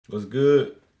What's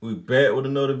good? We back with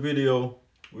another video.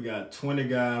 We got 20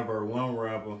 guys versus one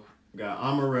rapper. We got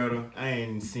Omeratta. I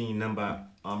ain't seen nothing about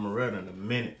Omeratta in a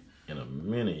minute. You know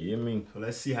what I mean? So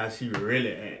let's see how she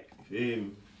really act.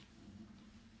 You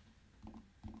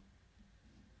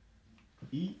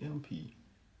feel me? EMP.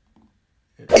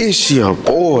 It's your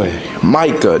boy,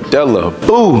 Micah Della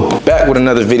Boo, back with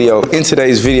another video. In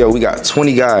today's video, we got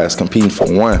 20 guys competing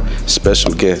for one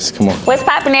special guest. Come on. What's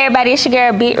poppin', everybody? It's your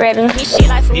girl, Beat Redden. This shit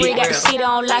like for real, got the seat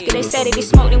on lock it. They said it, it's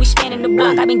smoke, then we spinning the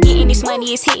block. I been getting this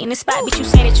money, it's hitting the spot. But you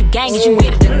say that you gang, is you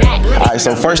with it or not? All right,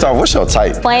 so first off, what's your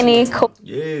type? Funny, cool.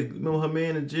 Yeah, you remember her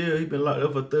man in jail? He been locked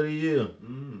up for 30 years.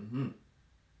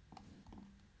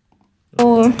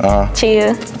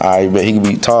 Chill. I bet he can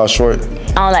be tall, short.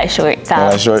 I don't like short, tall.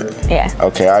 You like short? Yeah.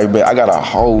 Okay, I bet I got a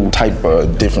whole type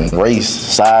of different race,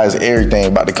 size, everything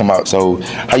about to come out. So,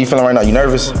 how you feeling right now? You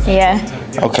nervous? Yeah.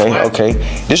 Okay.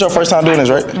 This your first time doing this,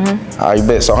 right? I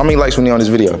bet. So, how many likes we need on this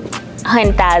video?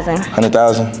 100,000.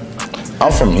 100,000?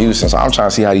 I'm from Houston, so I'm trying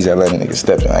to see how these Atlanta niggas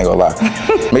stepping. I ain't gonna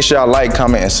lie. Make sure y'all like,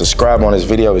 comment, and subscribe on this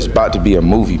video. It's about to be a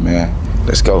movie, man.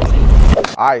 Let's go.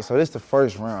 All right, so this is the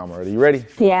first round, bro. You ready?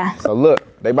 Yeah. So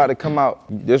look, they about to come out.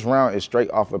 This round is straight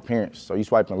off appearance. So you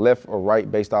swiping left or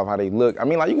right based off how they look. I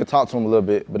mean, like, you can talk to them a little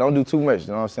bit, but don't do too much, you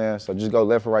know what I'm saying? So just go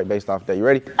left or right based off that. You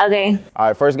ready? Okay. All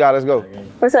right, first guy, let's go.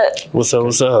 What's up? What's up?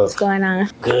 What's going on?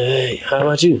 Good. How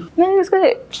about you? Man, it's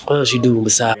good. What else you do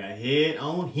besides? Got head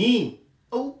on him.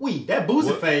 Oh, wait, that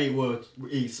boozy fade was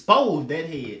exposed that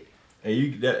head.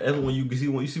 And that's when you see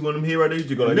one of them here right there, you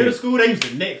just go like Middle this. school, they used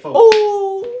to neck folks. Ooh.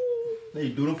 They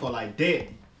do them for like that.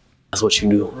 That's what you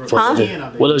do for Huh? a living.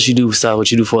 What else you do besides what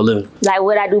you do for a living? Like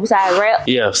what I do besides rap?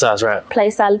 Yeah, besides rap. Play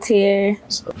solitaire.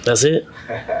 So that's it?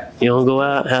 You don't go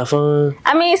out, have fun?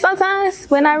 I mean, sometimes,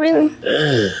 but not really.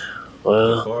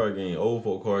 Well, Card game, old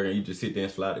folk card game, you just sit there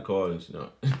and slide the card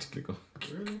and click on.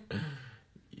 Really?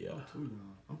 Yeah.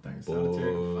 I'm thinking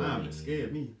solitary confinement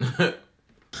scared me.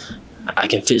 I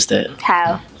can fix that.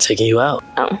 How? Taking you out.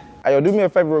 Hey, yo, do me a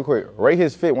favor real quick. Rate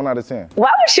his fit 1 out of 10. Why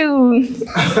would you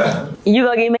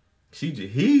gonna get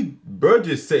me? Bro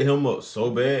just set him up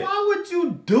so bad. Why would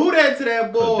you do that to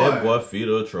that boy? Cause that boy feet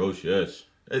are atrocious.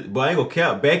 But I ain't gonna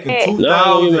count back in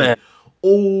No, 2000. man.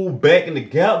 Oh, back in the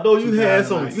Gap though, you had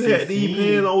these 16.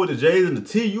 pants on with the J's and the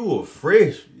T. You were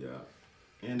fresh. Yeah.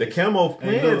 And The camo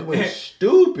pants look, went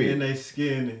stupid. And they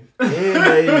skinny. And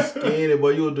they skinny, boy.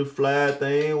 You was the fly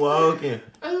thing walking.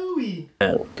 Ooh.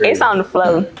 It's on the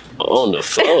floor. On the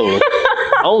floor?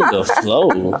 On the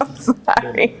floor?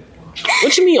 Sorry.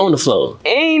 What you mean on the floor?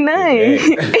 Ain't nothing.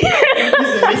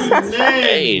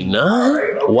 Hey,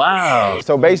 none? Wow.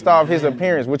 So based off his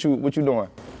appearance, what you doing?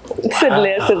 To the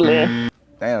left, to the left.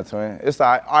 Damn, twin. It's all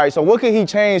right. All right, so what could he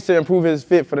change to improve his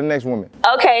fit for the next woman?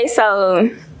 Okay, so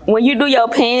when you do your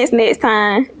pants next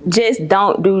time, just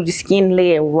don't do the skin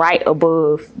leg right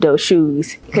above those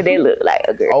shoes, cause they look like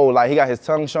a girl. Oh, like he got his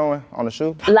tongue showing on the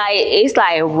shoe? Like, it's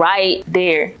like right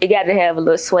there. You gotta have a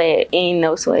little swag. Ain't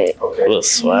no swag. A little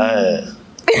swag.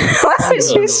 Why would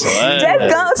you just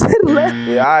go to the left?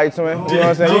 Yeah, all right, twin. You know what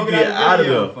I'm saying? Just get out of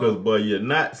there, cause boy, you're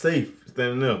not safe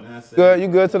standing there. Good, you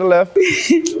good to the left.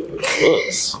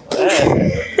 Little swag.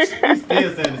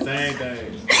 Still saying the same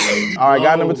thing. All right,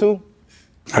 guy number 2.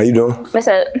 How you doing? What's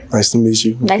up? Nice to meet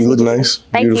you. Nice you to look meet you. nice.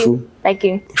 Thank Beautiful. you. Thank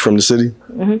you. You from the city?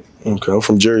 Okay, I'm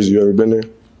from Jersey. You ever been there?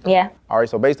 Yeah. All right,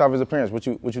 so based off his appearance, what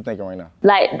you thinking right now?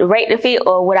 Like, rate the fit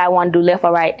or what I want to do left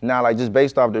or right? Now, like, just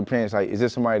based off the appearance, like, is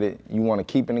this somebody that you want to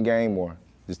keep in the game or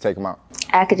just take him out?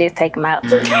 I could just take them out.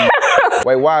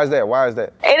 Wait, why is that? Why is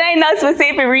that? It ain't no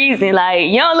specific reason. Like,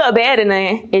 you don't look bad in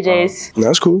there. It just...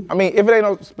 That's cool. I mean, if it ain't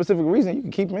no specific reason, you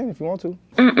can keep him in if you want to.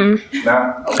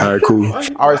 All right, cool.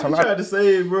 All right, so I now tried to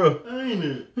say it, bro. Ain't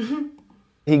it?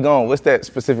 he gone. What's that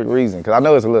specific reason? Because I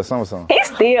know it's a little something. He's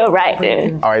still right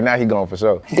there. All right, now he gone for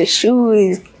sure. The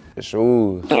shoes. The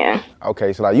shoes. Yeah.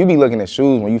 Okay, so like you be looking at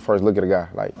shoes when you first look at a guy.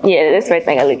 Like, Yeah, that's the first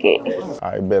thing I look at.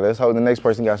 all right, bet. Let's hope the next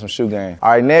person got some shoe game.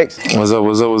 All right, next. What's up?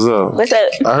 What's up? What's up? What's up?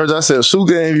 I heard y'all said shoe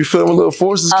game. You feel my little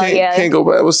forces can't go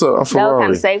back. What's up? I'm No Ferrari.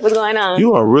 kind of safe. What's going on?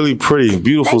 You are really pretty,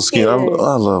 beautiful Thank skin. you.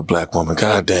 I love black women.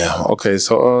 Goddamn. Okay,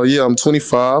 so yeah, I'm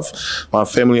 25. My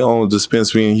family owns a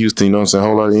dispensary in Houston. You know what I'm saying?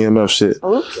 Whole lot of EMF shit.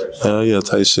 Oops. Yeah,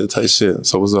 tight shit.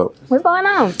 So what's up? What's going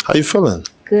on? How you feeling?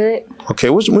 Good. Okay,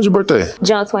 when's your birthday?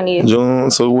 June 20th.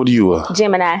 June. So what are you?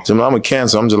 Gemini. Gemini. I'm a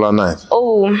Cancer. I'm July 9th.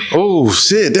 Oh. Oh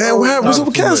shit! Damn, what happened? What's up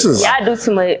with Cancers? Y'all do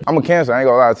too much. I'm a Cancer. I ain't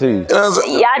gonna lie to you.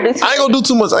 Y'all do too much. I ain't gonna do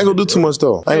too much. I ain't gonna do too much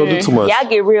though. I ain't gonna do too much. Y'all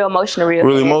get real emotional, Really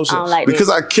fast. emotional. I don't like because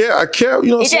that. I care. You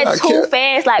know what I'm It's saying? just I too care.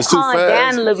 fast. Like, It's too calm fast.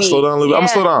 down a little bit. Slow down a little bit. I'm gonna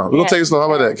slow down. We're gonna Yeah. take it slow.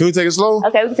 How about that? Can we take it slow?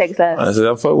 Okay, we can take it slow. I said,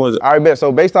 I fuck with it. All right, bet.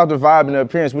 So based off the vibe and the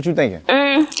appearance, what you thinking?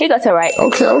 He go to the right.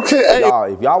 Okay. Hey. Y'all,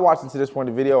 if y'all watching to this point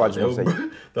of the video, I just want to say,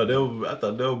 I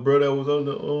thought that was bro that was on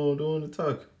the doing the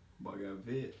talk. Boy got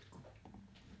vet.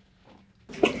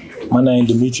 My name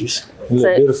Demetrius. You look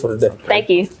So- beautiful today. Thank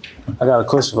you. I got a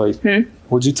question for you.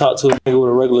 Would you talk to a nigga with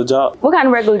a regular job? What kind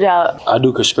of regular job? I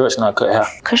do construction. I cut hair.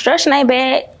 Construction ain't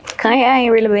bad. Cut hair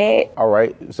ain't really bad. all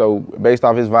right. So based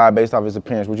off his vibe, based off his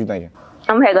appearance, what you thinking?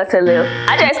 I'm gonna go to the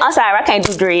left. I'm sorry, I can't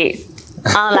do dreads.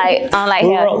 I don't like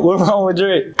hair. What wrong with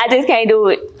Drake? I just can't do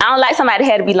it. I don't like somebody's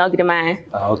hair to be longer than mine.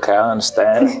 Okay, I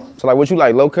understand. So like, what you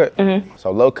like? Low cut. So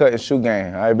low cut and shoe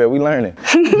game. All right, bet we learning.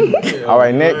 All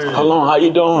right, next. Hold on, how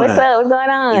you doing? What's up? What's going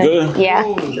on? You good? Yeah.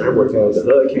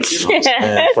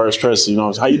 Man, first person, you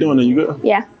know, how you doing? Are you good?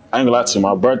 Yeah. I ain't gonna lie to you,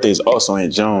 my birthday is also in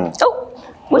June. Oh,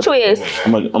 which you is?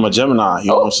 I'm a Gemini, you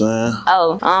know what I'm saying?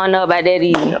 Oh, I don't know about that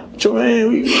either. What you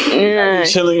mean? We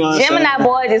chilling, you know what I'm Gemini saying?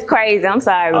 boys is crazy. I'm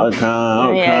sorry.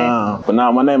 Okay. Yeah. But now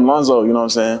my name Lonzo, you know what I'm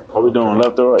saying? What we doing,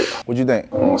 left or right? What you think?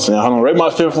 You know what I'm saying? Hold on, rate my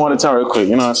fifth one at a time real quick,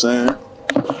 you know what I'm saying?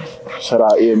 Shout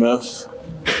out EMF.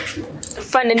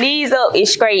 From the knees up,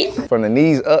 it's straight. From the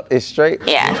knees up, it's straight.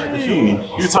 Yeah.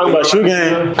 You talking about shoe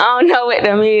game? I don't know what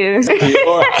them is.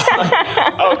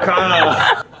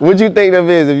 What you think them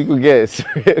is, if you could guess?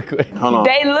 Real quick. Hold on.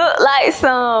 They look like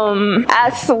some, I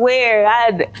swear,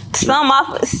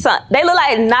 they look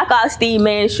like knockoff Steve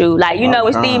Madden shoe. Like, you know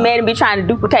when Steve Madden be trying to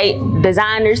duplicate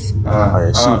designers? Yeah.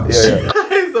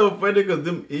 It's so funny because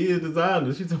them is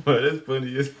designers. She talking about that's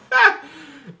funny as.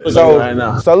 Right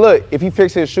now. So look, if he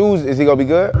fix his shoes, is he gonna be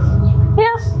good?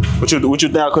 Yeah. What you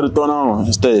think I could have thrown on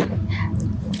instead?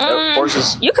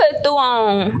 Forces. You could have threw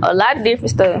on a lot of different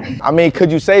stuff. I mean,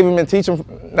 could you save him and teach him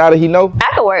now that he know?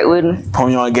 I could work with him. Put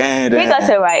me on game. He go to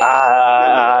the right.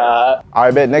 All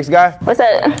right, bet. Next guy. What's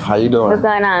up? How you doing? What's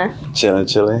going on? Chilling.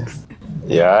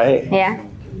 You alright? Yeah.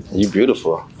 You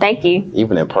beautiful. Thank you.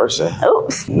 Even in person.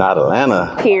 Oops. Not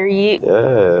Atlanta. Period.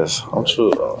 Yes, I'm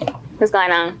true. What's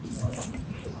going on?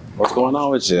 What's going on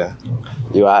with you?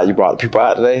 You out? You brought people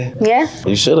out today? Yeah.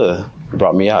 You should've. You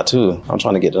brought me out too. I'm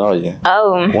trying to get to know you.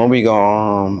 Oh. When we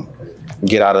gonna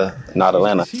get out of not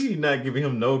Atlanta? She not giving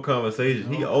him no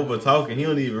conversation. He over talking. He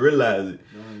don't even realize it.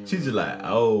 She's just like,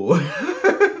 oh.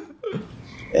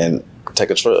 And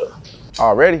take a trip.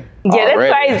 Already? Yeah,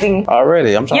 that's crazy.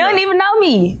 Already. I'm trying. You don't even know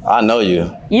me. I know you.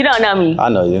 You don't know me. I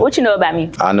know you. What you know about me?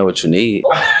 I know what you need.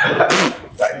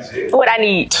 What I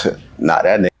need? Not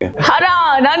that nigga. Hold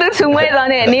on. Don't do too much on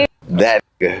that, nigga. That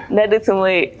nigga. Don't do too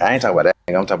much. I ain't talking about that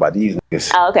nigga. I'm talking about these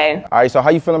niggas. Oh, okay. All right, so how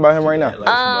you feeling about him right now?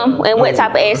 And what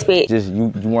type of aspect? Just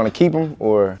you want to keep him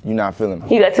or you not feeling him?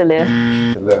 You go to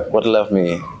left. What the left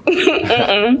mean?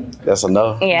 That's a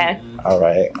no? Yeah. All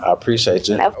right. I appreciate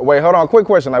you. Wait, hold on. Quick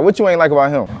question. Like, what you ain't like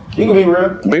about him? You can be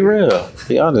real. Be real.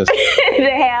 Be honest. The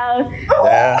hell?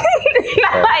 Yeah.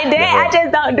 Not like that. I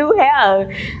just don't do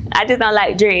hair. I just don't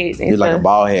like dreads. You like a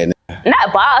bald head nigga.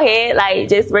 Not bald head, like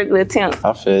just regular temp.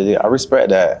 I feel you. I respect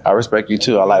that. I respect you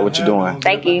too. I like what you're doing.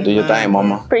 Thank you. Do your thing,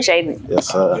 mama. Appreciate it. Yes,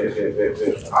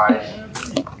 sir.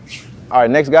 All right,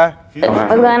 next guy. What's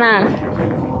going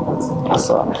on? What's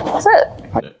up? What's up?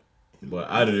 But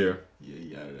out of there. Yeah,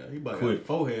 he out of there. He about to got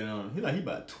forehead on. He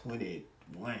about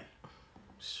 21.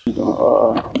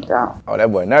 Oh,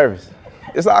 that boy nervous.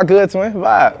 It's all good, twin.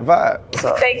 Vibe.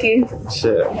 Thank you.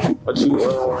 Shit. What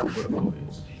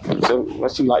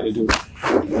you like to do?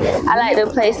 I like to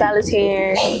play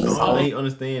solitaire. I ain't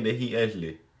understand that he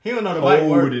actually He don't know the mic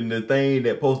work. holding the thing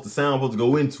that the sound supposed to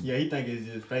go into. Yeah, he think it's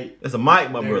just fake. That's a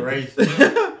mic, my brother.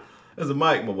 Decoration. That's a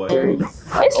mic, my boy.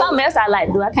 It's something else I like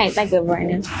to do. I can't think of it right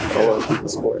now.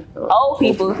 Sport. Old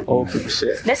people. Old people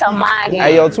shit. That's a mind game.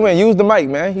 Hey, yo, twin, use the mic,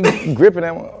 man. You gripping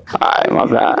that one. Alright, my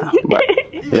bad. But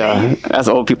yeah, that's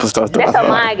old people stuff. That's a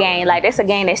mind game. Like, that's a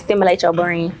game that stimulates your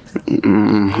brain. I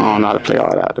don't know how to play all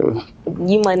that, dude.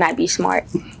 You must not be smart.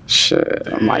 Shit,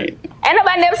 I might. Ain't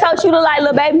nobody never told you to like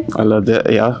Lil Baby? A little bit,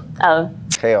 yeah. Oh.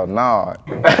 Hell nah.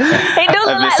 He do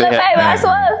look like Lil Baby, I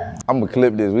swear. I'm gonna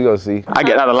clip this. We gonna see. I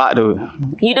get that a lot, dude.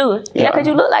 You do? Yeah, because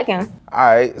you look like him. All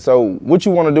right, so what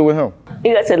you want to do with him?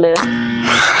 You go to Lil.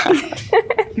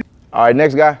 All right,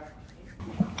 next guy.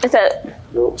 What's up?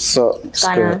 What's up? What's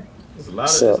going on? a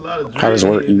lot of How does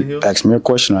work? You ask me a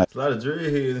question. It's a lot of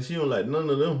dreadheads, and she don't like none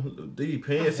of them. These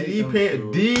pants, cause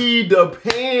these the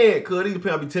pants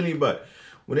I be telling you about.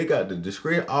 When they got the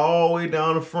discreet all the way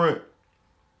down the front.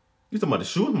 You talking about the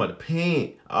shoes, about the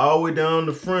pant all the way down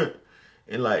the front.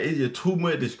 And like it's just too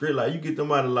much discreet. Like you get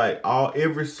them out of like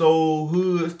every soul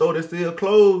hood store that sell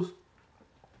clothes.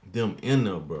 Them in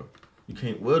there, bro. You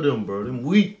can't wear them, bro. Them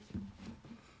weak.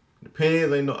 The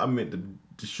pants ain't no. I meant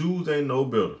the shoes ain't no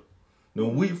better. The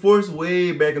weak force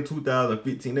way back in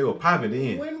 2015, they were popping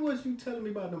in. When was you telling me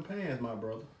about them pants, my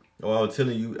brother? Oh, I was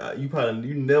telling you,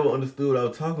 you never understood what I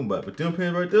was talking about. But them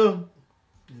pants right there,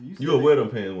 you will wear them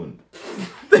pants one.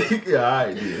 Yeah, all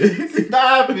right, dude.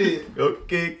 Stop it.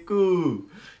 Okay, cool.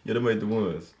 Yeah, them ain't the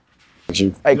ones. Hey,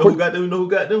 you know who got them? You know who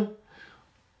got them?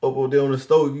 Up over there on the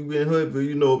stove. You been Hoodville,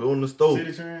 you know, up on the stove.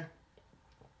 City Train?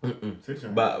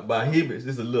 By Hibbett's.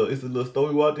 It's a little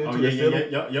store you walked into.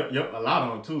 Yep. A lot on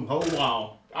them too. Whole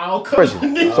wall. All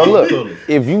question. So look,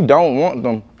 if you don't want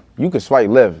them, you can swipe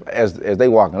left as they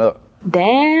walking up.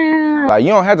 Damn. Like you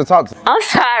don't have to talk to them. I'm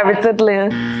sorry, to the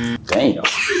left. Damn.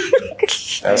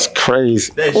 That's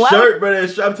crazy. That shirt, bro,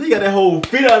 that shirt. He got that whole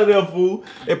fit out of there, fool.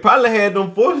 It probably had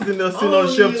them forces in there sitting on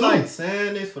the shelf too. Like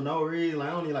saying this for no reason. Like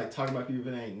I don't even like talking about people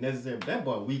if it ain't necessary. But that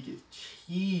boy weak as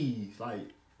cheese.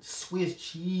 Like Swiss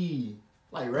cheese.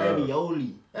 Like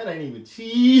ravioli. That ain't even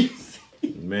cheese.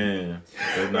 Man.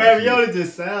 Ravioli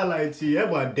just sound like cheese. That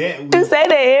boy that weak. You say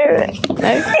that.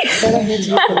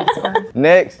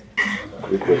 Next.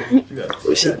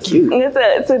 She cute.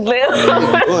 It's a little.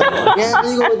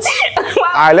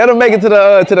 Alright, let him make it to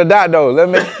the dot though. Let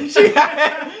me. You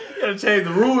gotta change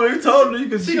the rule. They told her you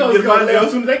can see get about there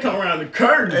as soon as they come around the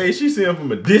curtain. Hey, she see him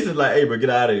from a distance like, hey, bro, get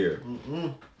out of here.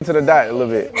 To the dot a little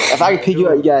bit. If I can pick you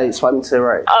up, you gotta swipe me to the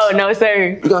right. Oh no,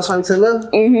 sir. You gonna swipe me to the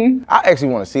left? Mm-hmm. I actually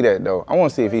want to see that though. I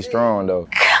want to see if he's strong though.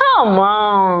 Come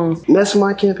on. That's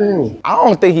my campaign. I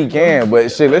don't think he can,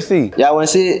 but shit, let's see. Y'all wanna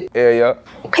see it? Yeah.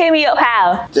 Pick me up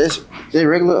how? Just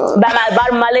regular. By my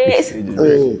bottom of my legs.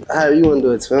 How you wanna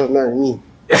do it, twin? Not me.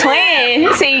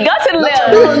 Twin. See, go to the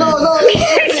left. No.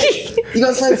 You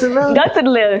gonna swipe to the left? Go to the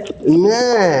left.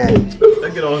 Man. They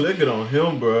get on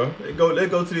him, bro. They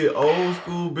go to the old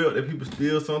school belt that people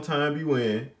still sometimes be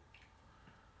wearing.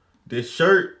 This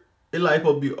shirt, it like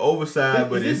supposed to be oversized,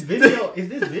 but is this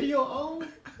video old?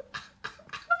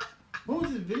 When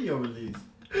was this video released?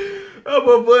 Oh,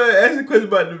 my boy, ask a question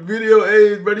about the video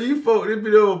age, brother. You folk, this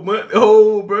video a month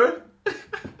old, bro.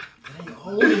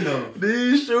 Old enough.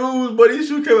 These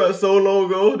shoes came out so long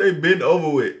ago, they been over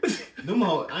with. Them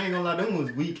I ain't gonna lie, them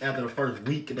was weak after the first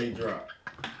week they dropped.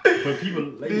 But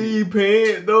people, these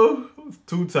pants though, was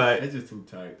too tight. It's just too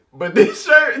tight. But this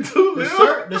shirt too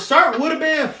little. The shirt would have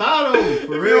been fine though,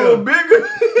 for real. It was bigger.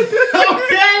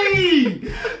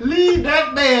 Okay, leave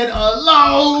that man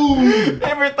alone.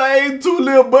 Everything too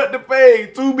little, but the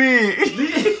fade too big.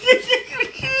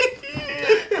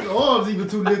 His arms even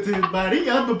too little to his body. He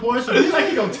unproportioned. He's like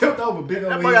he gonna tilt over big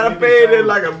old. That boy got a fade in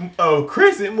like a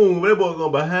crescent moon. That boy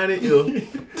going behind it.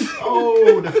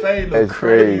 Oh, the fade look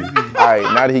crazy. Alright,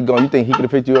 now that he gone, you think he could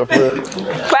have picked you up for it?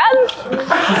 Probably.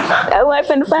 I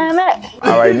wasn't finna find that.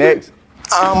 Alright, next.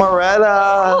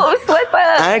 Omeratta. Oh, what's up?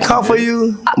 I ain't come for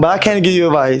you, but I can't give you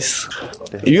advice.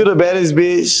 You the baddest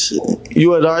bitch.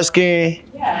 You a dark skin.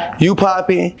 Yeah. You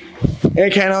popping.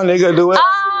 And can't no nigga do it.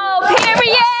 Oh,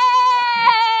 period.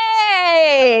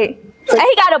 And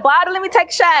he got a bottle. Let me take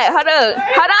a shot. Hold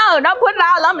on. Don't put it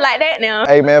all on me like that now.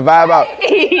 Hey man, vibe out.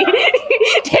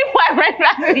 This boy running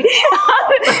around me.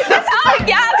 That's all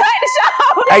y'all cut the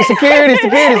show. Hey, security.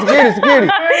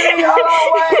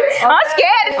 I'm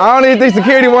scared. I don't even think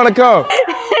security want to come.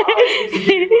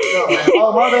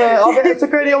 Oh, my bad. Okay,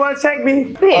 security want to check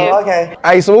me. Yeah. Oh, okay.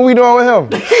 Hey, so what we doing with him?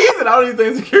 He said, I don't even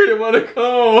think security want to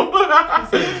come. He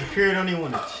said security don't even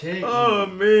want to check. Oh,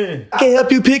 man. I can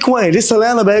help you pick one. This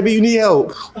Atlanta, baby. You need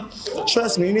help.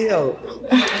 Trust me, you need help.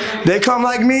 They come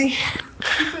like me.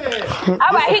 All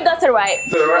right, he goes to the right.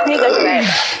 He goes to the right.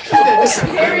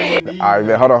 All right,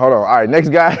 man, hold on. All right, next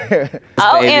guy.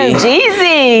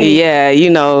 OMGZ. Yeah,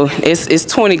 you know, it's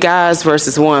 20 guys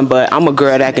versus one, but I'm a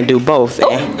girl that can do both.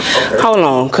 Hold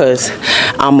on, cause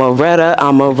Omeratta.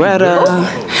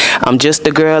 I'm just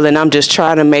a girl and I'm just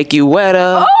trying to make you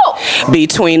wetter.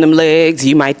 Between them legs,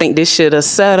 you might think this shit a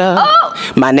setup.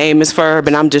 My name is Ferb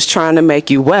and I'm just trying to make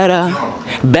you wetter,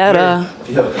 better.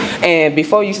 And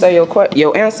before you say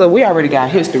your answer, we already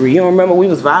got history. You don't remember we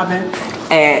was vibing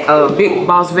at a Big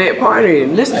Boss Vet party,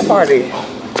 listening party.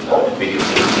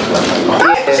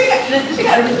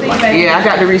 Yeah, I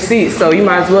got the receipt, so you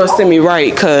might as well send me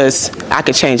right, cause I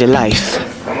could change your life.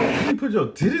 You put your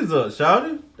titties up,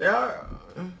 shawty.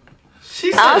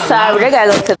 I'm sorry, they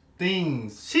gotta go to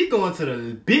things. She going to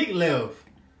the big left.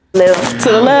 To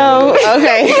the left.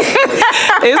 Okay.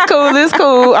 It's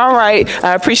cool. All right.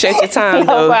 I appreciate your time,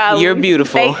 No though. problem. You're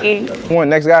beautiful. Thank you. Come on,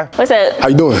 next guy. What's up? How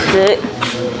you doing? Good.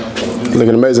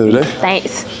 Looking amazing today.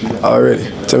 Thanks. Already.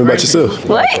 Tell me about yourself.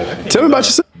 What? Tell me about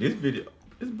yourself. This video,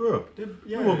 this bro.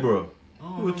 Come on, bro.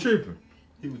 He was tripping.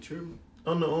 He was tripping.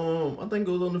 On the I think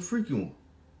it was on the freaky one.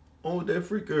 On with that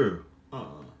freak girl.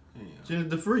 Jenny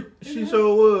the freak. She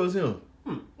sure was him.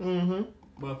 Mm-hmm.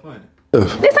 But funny.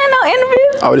 This ain't no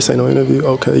interview. Oh, this ain't no interview?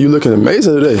 Okay. You looking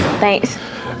amazing today. Thanks.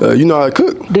 You know how to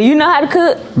cook? Do you know how to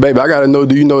cook? Baby, I gotta know,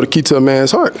 do you know the key to a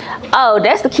man's heart? Oh,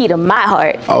 that's the key to my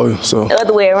heart. Oh, so. The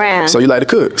other way around. So you like to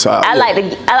cook? So I like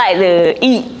to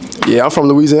eat. Yeah, I'm from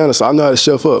Louisiana, so I know how to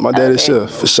chef up. My daddy's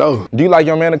chef, for sure. Do you like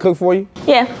your man to cook for you?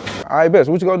 Yeah. All right, best.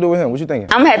 What you gonna do with him? What you thinking?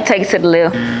 I'm gonna have to take it to the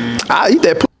left. I eat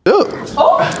that up.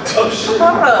 Shut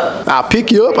up. I'll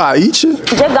pick you up, I'll eat you.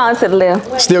 Just going to the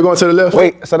left. Still going to the left?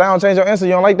 Wait, so that don't change your answer?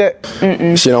 You don't like that?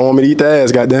 She don't want me to eat the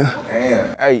ass, goddamn.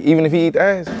 Damn. Hey, even if he eat the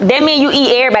ass? That mean you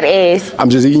eat everybody's ass.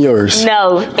 I'm just eating yours.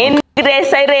 No. Any that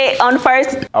say that on the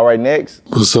first. All right, next.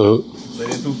 What's up? Say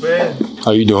this too fast.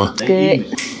 How you doing?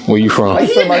 Good. Where you from?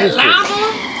 He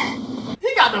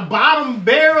got the bottom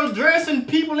barrel dressing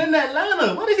people in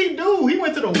Atlanta. What does he do? He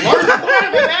went to the worst part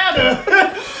of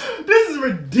Atlanta. This is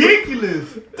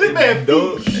ridiculous. This man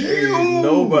feet huge.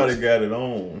 Nobody got it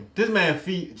on. This man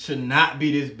feet should not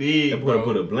be this big. I'm gonna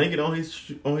put a blanket on his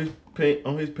pants.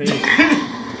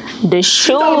 The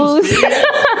shoes.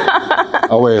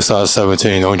 I wear a size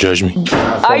 17. Don't judge me.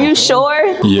 Are you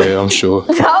sure? Yeah, I'm sure.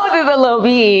 Toes is a little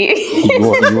big. You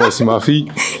want to see my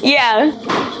feet? Yeah.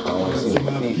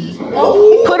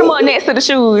 Put them on next to the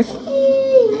shoes.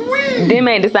 Them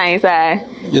ain't the same size.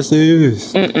 Yes, it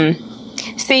is.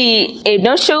 See, if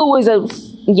no shoe was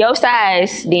your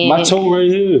size, then My toe right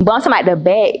here. but I'm talking about the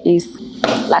back is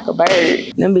like a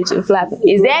bird. Them bitches flapping.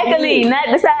 Exactly, not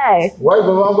the size. Right,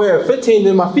 but if I wear a 15,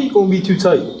 then my feet gonna be too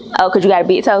tight. Oh, cause you got a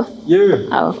big toe? Yeah.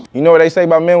 Oh. You know what they say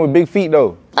about men with big feet,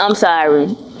 though? I'm sorry.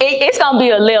 It's gonna be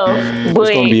a left, but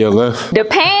It's gonna be a left. the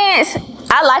pants,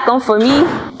 I like them for me.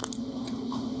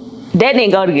 That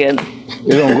didn't go together.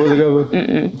 It don't go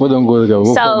together? What don't go together?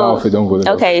 What part of my outfit don't go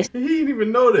together? Okay. He didn't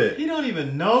even know that. He don't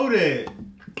even know that.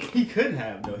 He couldn't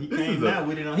have though. He came out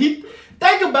with it on. He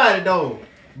think about it though.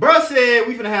 Bruh said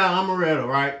we finna have Omeratta,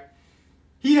 right?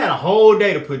 He had a whole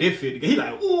day to put this fit together. He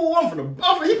like, ooh,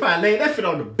 he probably laid that fit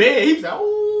on the bed. He was like,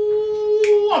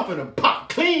 ooh, I'm finna pop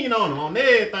clean on him on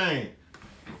everything.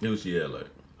 It was she had like.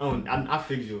 Oh, I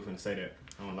figured you were finna say that.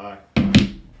 I don't lie.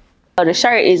 So the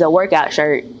shirt is a workout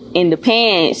shirt, and the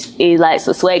pants is like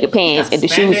some swagger pants, and the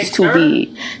shoes is too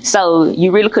big. So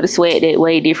you really could have sweat that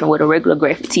way different with a regular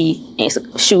graphic tee and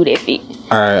some shoe that fit.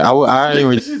 All right, I ain't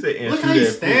really. Look how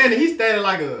he's standing. He's standing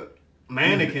like a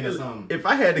mannequin or something. If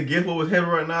I had to guess what was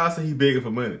happening right now, I'd say he begging for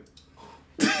money.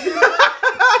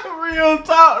 Real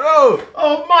talk, though.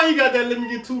 Oh, man, you got that let me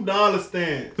get $2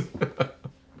 stance.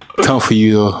 Come for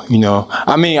you though, you know.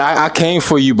 I mean, I came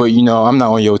for you, but you know, I'm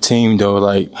not on your team though.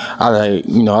 Like, I like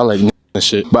and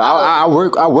shit. But I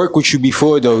work with you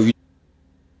before though. What?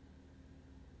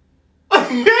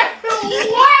 I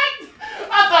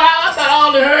thought I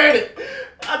only heard it.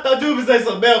 I thought you would say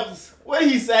something else. What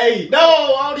did he say?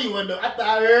 No, I don't even want to know. I thought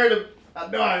I heard him. I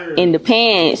know I heard him. And the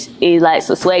pants is like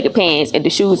some swagger pants, and the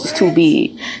shoes is too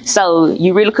big. So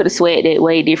you really could have sweat that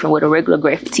way different with a regular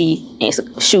graphic tee and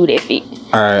some shoe that fit.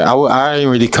 All right, I ain't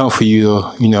really come for you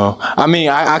though, you know. I mean,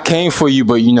 I came for you,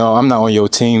 but you know, I'm not on your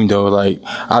team though. Like,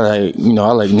 I like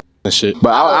and shit. But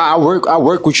I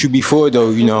work with you before though,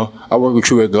 you know. I work with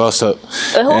you at Gloss Up.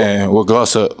 And with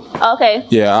Gloss Up. Okay.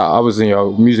 Yeah, I was in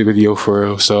your music video for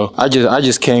real. So I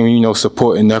just came, you know,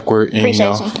 supporting network and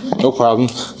Appreciate you know, no problem.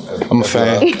 I'm a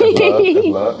fan. That's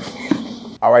love.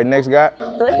 All right, next guy.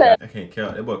 What's up? I can't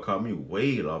count. That boy caught me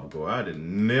way off guard. I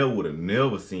would have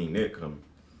never seen that coming.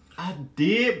 I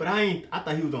did, but I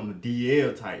thought he was on the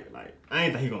DL type. Like, I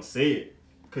ain't think he gonna say it.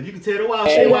 Cause you can tell the wild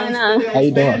shit. How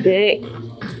you doing? Good.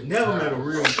 Never met a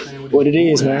real fan with What it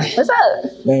is, man? What's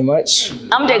up? Not much.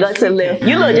 I'm just going to the left.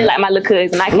 You look just like my little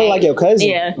cousin. I You look like your cousin?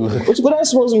 Yeah. What that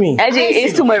supposed to mean?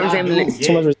 It's too much resemblance.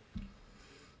 Too much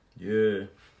Yeah.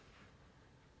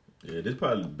 Yeah, this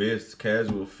probably the best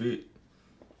casual fit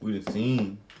we done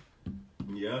seen.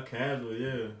 Yeah, casual,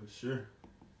 yeah, for sure.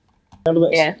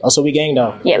 Yeah. Oh, so we gang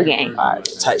down. Yeah, we gang. All right,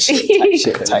 tight shit. I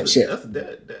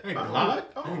don't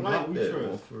like that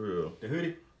one for real. The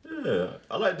hoodie? Yeah,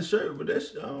 I like the shirt, but I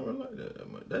don't really like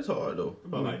that much. That's hard though.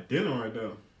 About like denim right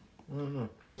there. I don't know.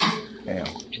 Damn.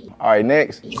 All right,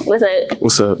 next. What's up?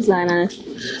 What's up? What's going on?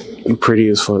 You pretty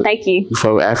as fuck. Thank you. You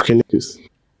fuck with African niggas?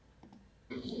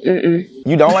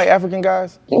 You don't like African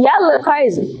guys? Y'all look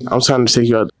crazy. I'm trying to take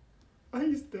you out. Why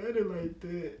you standing like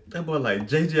that? That boy like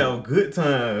JJ on Good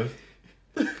Times.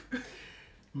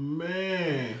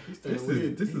 Man, he's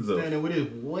standing with his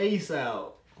waist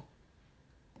out.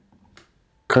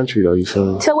 Country though, you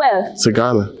feel me? To where? To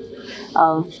Ghana.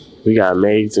 Oh. We got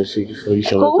maids and shit, you feel me? You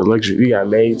feel like the luxury. We got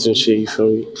maids and shit, you feel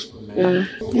me?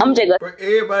 I'm just bro,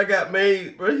 everybody got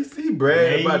maids, bro. He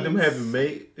brag about them having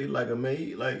maid. They like a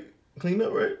maid, like clean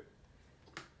up, right?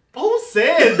 Who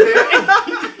said that?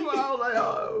 I was like,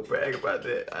 oh, brag about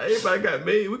that. Everybody got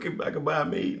maids. I can buy a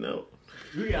maid now.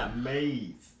 We got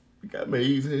maids. We got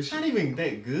maids and shit. Not even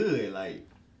that good, like.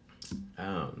 I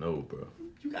don't know, bro.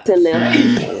 You got to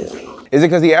live. Is it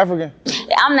because he African?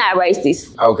 I'm not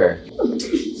racist. Okay.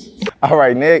 All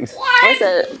right, next. What's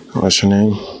up? What's your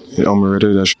name?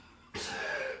 Omeratta. That's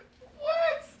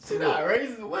what? She not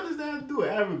racist. What does that have to do with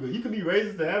Africa? You can be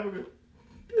racist to Africa.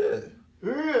 Yeah.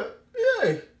 Real.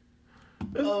 Yeah.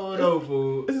 Oh no,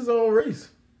 fool. It's his own race.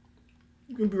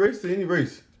 You can be racist to any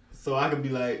race. So I can be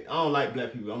like, I don't like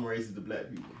black people. I'm racist to black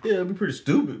people. Yeah, it'd be pretty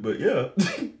stupid, but yeah.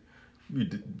 Be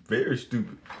very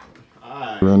stupid.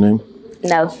 Alright. real name?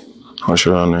 No. What's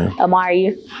your real name?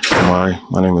 Amari. Amari.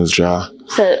 My name is Ja.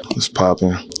 It's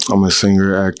poppin'. I'm a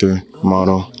singer, actor,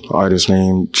 model, artist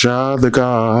named Ja the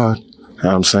God. You know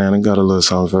what I'm saying? I got a little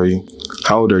something for you.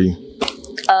 How old are you?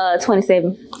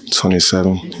 27.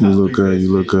 27. You look good.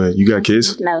 You look good. You got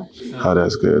kids? No. Oh,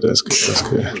 that's good. That's good. That's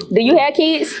good. Do you have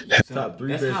kids? Top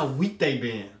 3. That's how weak they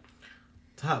been.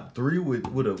 Top 3 with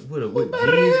jeans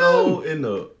on in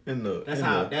the.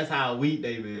 That's how weak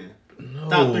they been. No,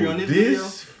 top 3 on this video.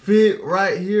 Fit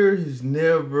right here is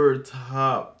never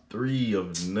top 3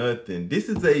 of nothing. This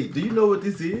is a. Do you know what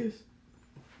this is?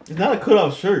 It's not a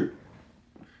cutoff shirt.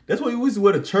 That's what you used to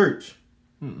wear to church.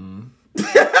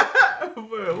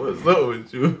 Bro, what's up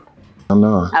with you? I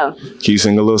know. Oh. Can you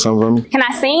sing a little something for me? Can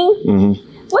I sing?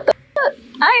 Mm-hmm. What the fuck?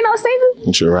 I ain't no singer.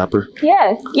 You a rapper?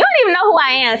 Yeah. You don't even know who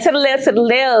I am. To the left, to the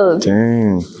left.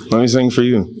 Dang. Let me sing for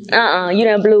you. You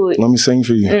done blew it. Let me sing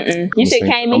for you. You should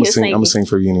came in here singing. I'm gonna sing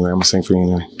for you anyway. I'm gonna sing for you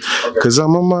anyway. Cause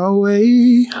I'm on my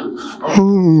way.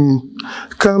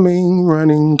 Coming,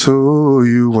 running to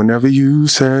you whenever you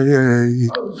say,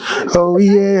 oh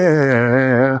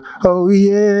yeah, oh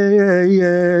yeah,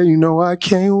 yeah. You know I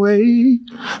can't wait.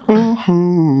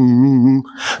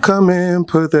 Come and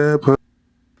put that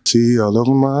pussy all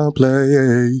over my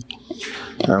plate.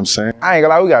 You know what I'm saying? I ain't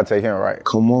gonna lie, we gotta take him right.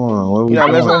 Come on. What You know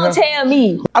what I'm Don't tell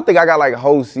me. I think I got like a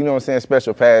host, you know what I'm saying,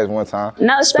 special pass one time.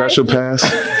 No, special pass?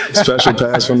 Special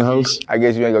pass from the host? I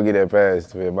guess you ain't gonna get that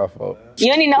pass, man. My fault.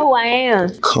 You don't even know who I am.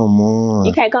 Come on.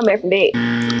 You can't come back from that.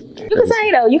 You can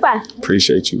sing though, you fine.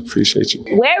 Appreciate you, appreciate you.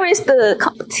 Where is the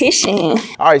competition?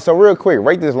 All right, so real quick,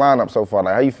 rate this lineup so far.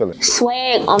 Like, how you feeling?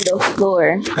 Swag on the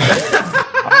floor.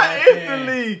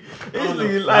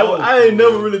 Instantly, like I ain't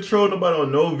never really trolled nobody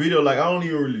on no video. Like I don't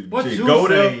even really go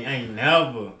there. Ain't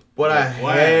never. But I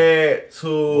had to.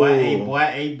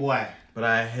 Boy. But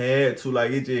I had to.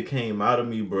 Like it just came out of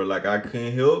me, bro. Like I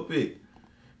couldn't help it.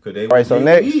 Cause they. All right, so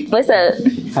next. What's up?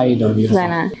 How you doing, beautiful?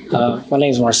 My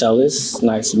name's Marcellus.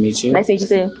 Nice to meet you. Nice to meet you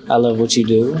too. I love what you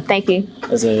do. Thank you.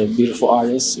 As a beautiful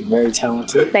artist, you're very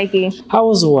talented. Thank you. How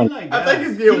was the one? I think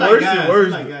it's getting worse and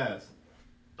worse.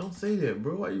 Don't say that,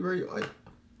 bro. Why you ready?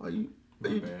 Why you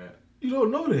don't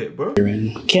know that, bro?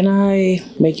 Can I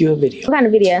make you a video? What kind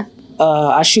of video?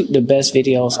 I shoot the best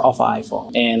videos off of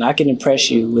iPhone, and I can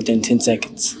impress you within 10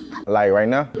 seconds. Like right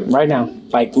now? Right now.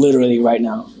 Like literally right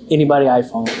now. Anybody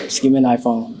iPhone, just give me an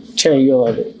iPhone. Cherry, you'll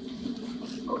love it.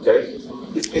 Okay.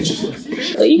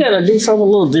 Interesting. You gotta do something a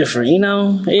little different, you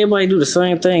know? Everybody do the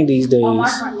same thing these days.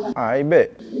 I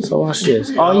bet. So watch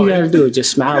this. All you gotta do is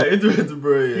just smile.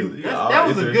 That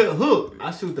was a good hook.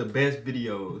 I shoot the best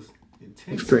videos.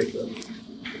 It's great.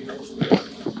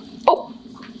 Oh.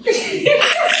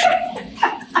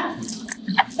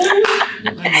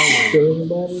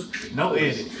 No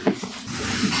edit.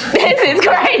 This is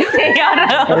crazy.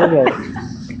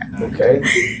 Okay.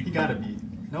 You gotta be.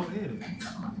 No edit.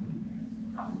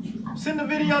 Send the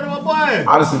video to my boy.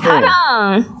 Honestly, hold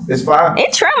on. It's fine.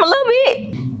 It trim a little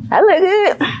bit. I look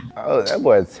good. Oh, that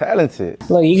boy is talented.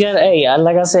 Look, you gotta, hey,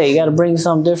 like I said, you gotta bring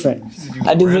something different.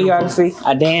 I do videography,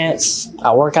 I dance,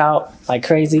 I work out like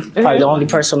crazy. Probably the only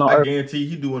person on earth. I guarantee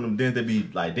he doing them dance that be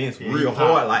like dancing real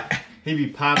hard, like he be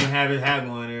popping, have his hat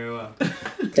going everywhere.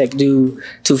 That can do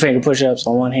 2-finger push-ups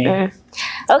on one hand.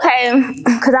 Okay,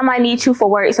 because I might need you for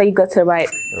work, so you go to the right.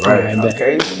 Right,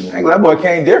 okay. That boy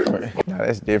came different. No,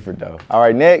 that's different though. All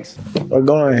right, next. We're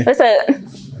going. What's up?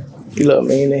 You look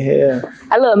mean in hell.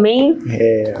 I look mean?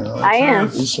 Yeah. I am.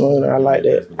 You smooth. I like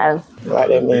that. Oh. I like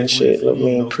that mean shit. Look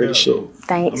mean, pretty shit.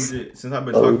 Thanks. Since I've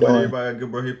been talking about everybody, I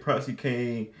give bro his props. He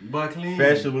came clean.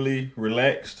 fashionably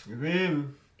relaxed.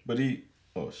 Mm-hmm. But he,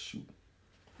 oh shoot,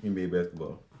 NBA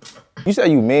basketball. You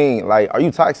say you mean, like, are you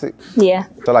toxic? Yeah.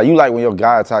 So like you like when your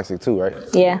guy toxic too, right?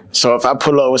 Yeah. So if I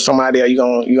pull up with somebody else, you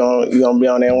gonna be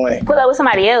on that one? Pull up with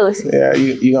somebody else? Yeah,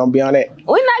 you gonna be on that?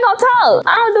 We're not gonna talk.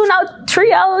 I don't do no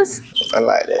trios. I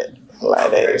like that. I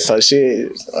like that. So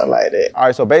shit, I like that. All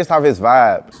right, so based off his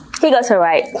vibe. He goes to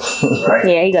right.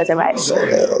 Yeah, he goes to right.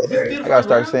 I gotta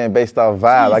start saying based off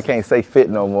vibe. I can't say fit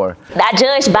no more. I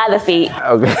judge by the feet.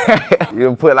 Okay. You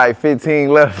done put like 15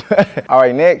 left. All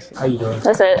right, next. How you doing?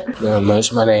 What's up? Nothing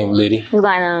much. My name Liddy. What's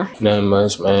going on? Nothing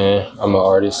much, man. I'm an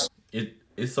artist.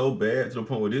 It's so bad to the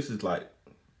point where this is like,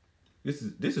 this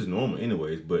is normal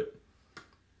anyways, but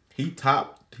he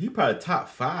probably top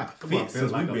 5 fits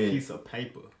since like we've a been. piece of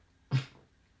paper.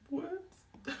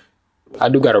 I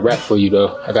do got a rap for you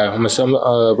though. I'm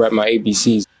gonna rap my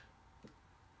ABCs.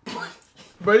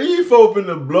 But these folk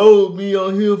finna blow me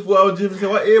on here for I was just saying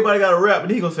why everybody got to rap,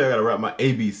 and he gonna say I gotta rap my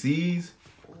ABCs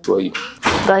for you.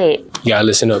 Go ahead. You gotta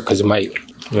listen up, cause it might.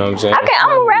 You know what I'm saying?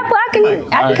 I'm a rapper. I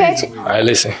can catch it. All right,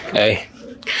 listen. Hey,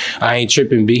 I ain't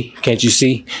tripping, B. Can't you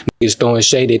see? Niggas throwing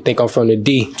shade, they think I'm from the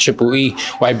D. Triple E,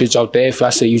 white bitch off the F. I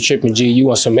say you tripping, G. You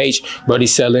want some H? Brody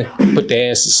selling, put the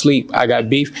ass to sleep. I got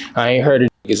beef. I ain't heard of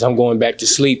niggas. I'm going back to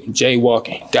sleep.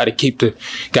 Jaywalking. Gotta keep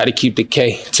the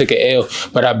K. Took a L,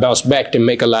 but I bounced back to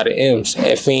make a lot of M's.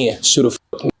 FN, shoot a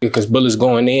nigga, cause bullets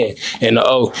going in. And the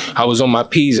O, I was on my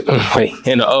P's. Wait,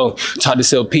 and the O, taught to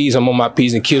sell P's. I'm on my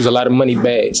P's and Q's. A lot of money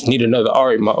bags. Need another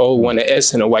R. My O, want an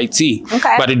S and a white T.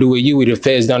 Okay. About to do with you with the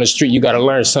feds down the street. You gotta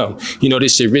learn something. You know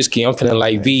this shit risky. I'm feeling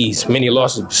like V's. Many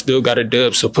losses, but still got a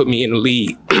dub. So put me in the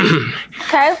lead.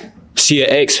 Okay. See an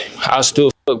ex, I'll still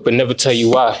fuck, but never tell you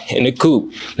why. In the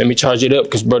coupe, let me charge it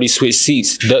up, cause Brody switch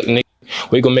seats. Duck nigga,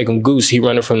 we gon' make him goose. He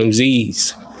running from them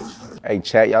Z's. Hey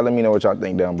chat, y'all let me know what y'all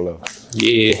think down below.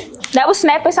 Yeah. That was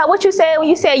snapping. So what you said when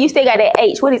you said you still got that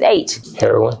H? What is H?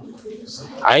 Heroin.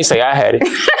 I ain't say I had it.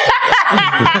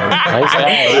 I ain't say I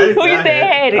had it. Who you said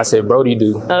had it? I said Brody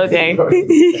do. Okay.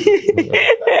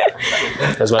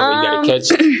 That's why you gotta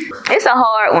catch it. It's a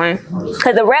hard one,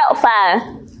 cause the rap 5.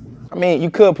 I mean, you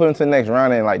could put him to the next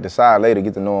round and like decide later,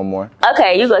 get to know him more.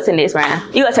 Okay, you go to the next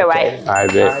round. You go to right. I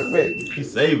bet.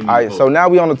 He's saving. All right, so now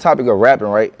we on the topic of rapping,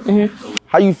 right? Mm-hmm.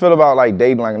 How you feel about like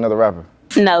dating like another rapper?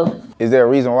 No. Is there a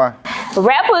reason why?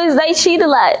 Rappers, they cheat a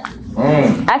lot.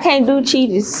 I can't do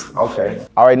cheaters. Okay.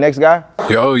 All right, next guy.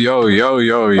 Yo.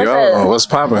 up? What's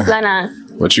poppin'? What's going on?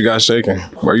 What you got shaking?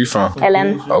 Where you from?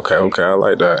 Atlanta. Okay, I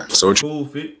like that. So what you Cool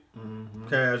fit,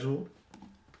 casual.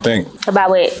 think? About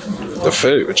what? The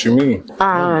fit, what you mean?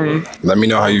 Let me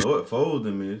know how you know what folds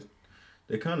them is.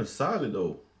 They kind of solid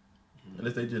though,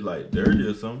 unless they just like dirty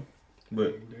or something.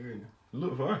 But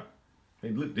look fine. They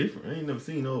look different. I ain't never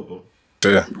seen those before.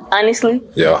 Yeah. Honestly?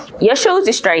 Yeah. Your shoes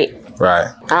are straight.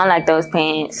 Right. I don't like those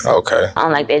pants. Okay. I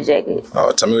don't like that jacket.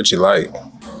 Oh, tell me what you like.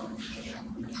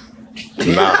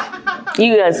 Nah.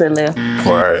 You go to the left.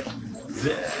 Right.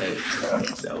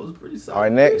 That was pretty solid. All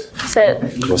right, next. What's up?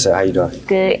 What's up? How you doing?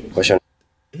 Good. What's your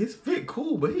His fit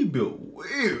cool, but he built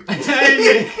weird.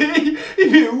 He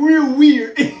built real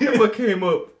weird. That boy came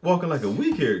up walking like a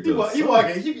weak character.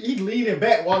 He leaning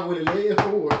back, walking with his legs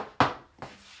forward.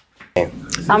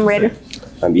 I'm ready.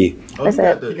 I'm E. What's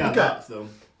up? He got lots though.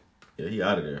 Yeah, he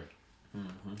out of there.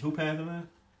 Who passed him out?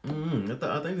 I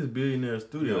think it's Billionaire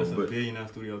Studio. It's a but Billionaire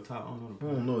Studio top. I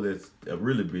don't know that's a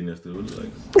really Billionaire Studio.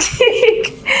 Like.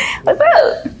 What's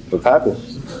up? What poppin'?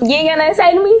 You ain't got nothing to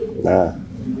say to me? Nah.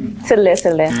 To the left, to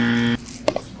the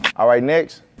left. All right,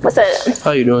 next. What's up?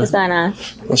 How you doing? What's going on?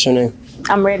 What's your name?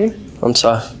 I'm ready. I'm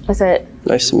Ty. What's up?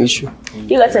 Nice to meet you.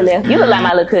 You go to the left. You look like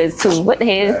my little cousin too. What the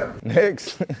hell?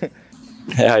 Next.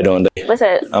 Hey, how you doing, Dave? What's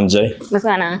up? I'm Jay. What's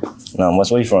going on? Not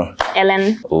much. Where you from?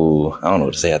 Atlanta. Ooh, I don't know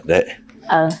what to say after that.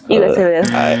 Oh, you go to the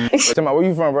left. Alright. Tell me, where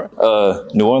you from, bro?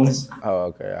 New Orleans. Oh,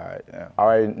 okay, all right. Yeah. All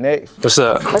right, next. What's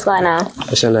up? What's going on?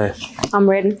 What's your name? I'm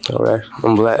ready. All right.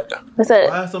 I'm Black. What's up?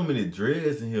 Why so many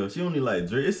dreads in here? She only like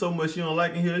dreads. It's so much she don't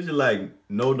like in here. She's like,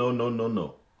 no.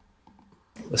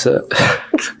 What's up?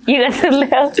 You go to the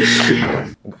left.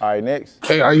 All right, next.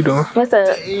 Hey, how you doing? What's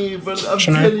up? Hey, bro, I'm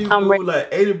telling you, I'm bro, ready.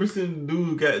 like 80% of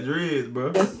dudes got dreads,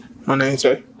 bro. My name's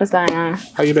Jay. What's going on?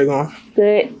 How you day going?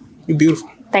 Good. You beautiful.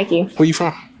 Thank you. Where you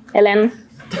from? Atlanta.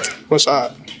 What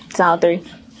side? It's all 3. What?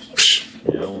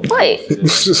 I'm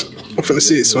finna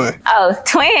see it, son. Oh,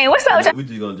 twin. What's up with We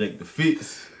just gonna drink the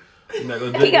fits.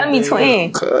 He got me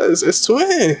twin. Cause it's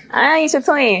twin. I ain't your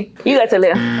twin. You got to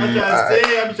live. I'm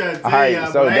trying to tell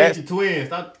y'all, but I ain't your twin.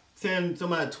 Stop telling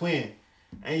somebody twin.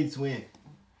 I ain't twin.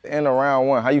 In round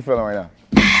one, how you feeling right now?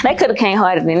 They could have came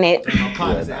harder than that.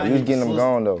 Yeah, you was getting them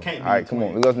going though. All right, come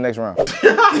on, let's go to the next round.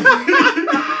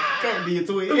 Can't be a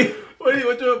twin.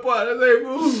 What your partner say,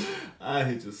 boo? I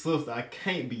hit your sister. I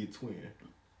can't be a twin.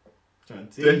 I'm trying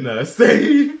to tell you. That's not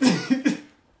safe.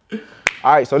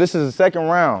 All right, so this is the second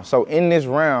round. So in this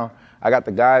round, I got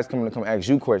the guys coming to come ask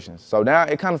you questions. So now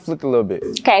it kind of flipped a little bit.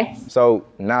 Okay. So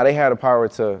now they have the power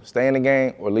to stay in the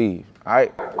game or leave. All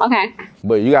right? Okay.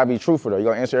 But you gotta be truthful though. You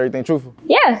gonna answer everything truthful?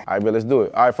 Yeah. All right, but let's do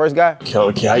it. All right, first guy.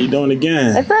 Okay, how you doing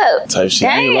again? What's up? Type shit.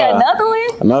 Dang, another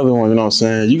one? Another one, you know what I'm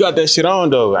saying? You got that shit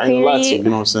on though. I ain't gonna lie to you, you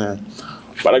know what I'm saying?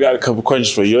 But I got a couple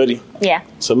questions for you, ready? Yeah.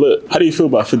 So look, how do you feel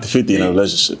about 50-50 in a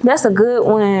relationship? That's a good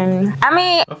one. I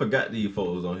mean, I forgot these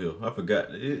photos on here. I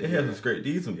forgot. It has some great.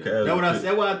 These some casual.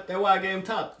 That's why I gave him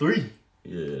top 3.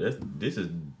 Yeah, this is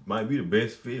might be the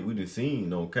best fit we done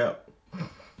seen on cap.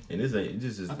 And this ain't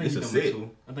just it's a set.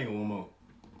 I think one more.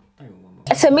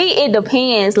 To me, it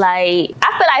depends. Like,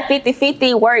 I feel like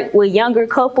 50-50 work with younger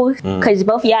couples because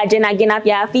both of y'all just not getting off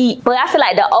y'all feet. But I feel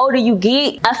like the older you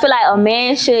get, I feel like a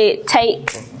man should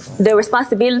take the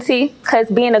responsibility because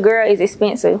being a girl is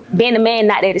expensive. Being a man,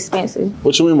 not that expensive.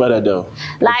 What you mean by that though?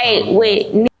 Like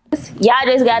with niggas, y'all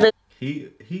just gotta.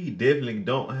 He definitely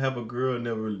don't have a girl,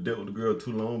 never dealt with a girl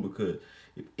too long because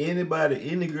if any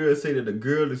girl say that the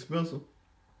girl is expensive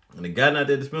and the guy not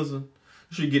that expensive,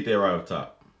 you should get that right off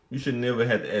top. You should never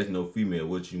have to ask no female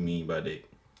what you mean by that.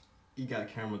 You got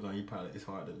cameras on, it's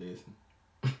hard to listen.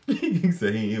 He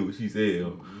said he ain't hear what she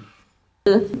said.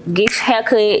 Get your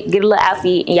haircut, get a little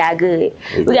outfit, and y'all good.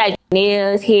 We got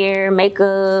nails, hair,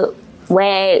 makeup,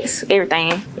 wax,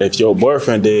 everything. If your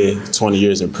boyfriend did 20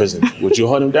 years in prison, would you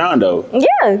hold him down though?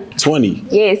 Yeah. 20?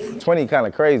 Yes. 20 kind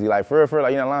of crazy. Like for real,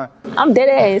 like you not lying. I'm dead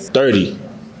ass. 30?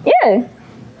 Yeah.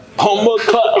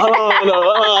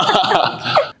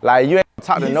 Like you ain't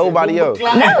talk to nobody else.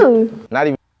 No. Not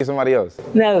even somebody else.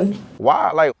 No.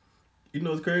 Why? Like, you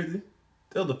know what's crazy?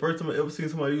 That was the first time I ever seen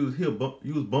somebody use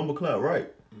Bumbleclot right.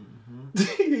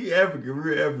 He African,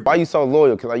 real African. Why you so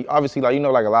loyal? Cause like obviously, like you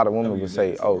know, like a lot of women would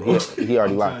say, "Oh, he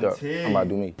already locked up. I'm about to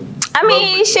do me." I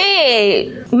mean,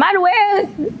 shit. Might as well.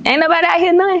 Ain't nobody out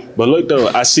here nothing. But look though,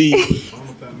 I see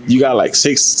you got like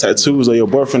 6 tattoos of your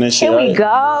boyfriend and shit. Here we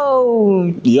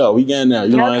go. Yo, we getting there.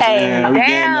 You know what I'm saying? We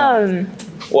Damn.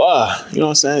 Wow, you know what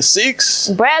I'm saying?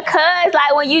 6? Bruh, cuz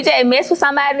like when you just mess with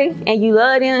somebody and you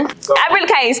love them, I really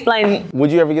can't explain it.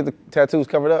 Would you ever get the tattoos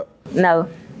covered up? No.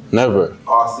 Never.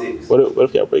 All 6. What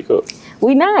if y'all break up?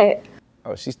 We not.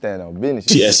 Oh, she standing on business.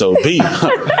 She SOB. She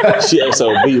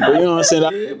SOB, but you know what I'm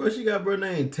saying? Yeah, but she got her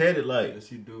name tatted like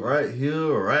she do. Right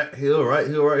here, right here, right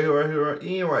here, right here, right here, right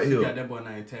in, right here. She got that boy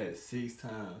name tatted 6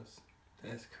 times.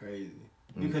 That's crazy.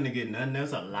 You couldn't get nothing.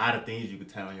 There's a lot of things you could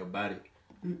tie on your body.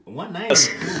 One name.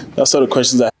 That's all the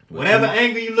questions I have. Whatever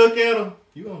angle you look at her,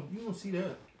 you gonna see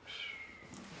that.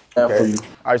 Okay.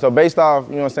 All right, so based off,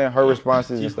 you know what I'm saying, her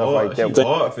responses and stuff like that. She's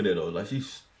hard for that though. Like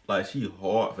she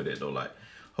hard for that though. Like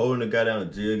holding the guy down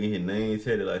in jail, getting his name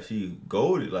tatted, like she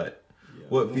golded. Like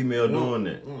what female doing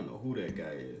that? I don't know who that guy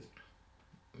is.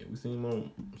 Yeah, we seen him on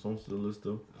some little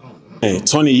stuff. Hey,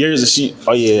 20 years and she.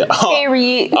 Oh yeah.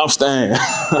 Period. I'm staying.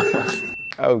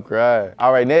 Oh, God.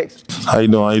 All right, next. How you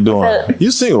doing? How you doing? You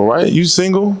single, right? You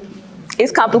single?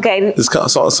 It's complicated.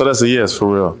 So that's a yes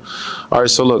for real. All right,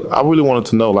 so look, I really wanted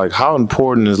to know, like, how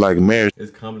important is like marriage? It's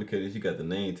complicated. She got the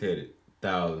name tatted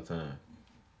 1,000 times.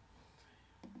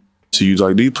 To you,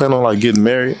 like, do you plan on like getting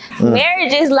married?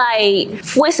 Marriage is like,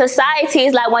 with society,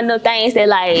 it's like one of those things that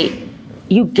like,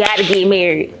 you gotta get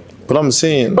married. But I'm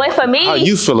saying, but for me, how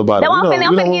you feel about it? I'm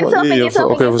finna get to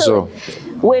it. Okay, for sure.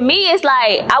 With me, it's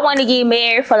like, I want to get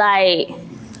married for like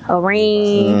a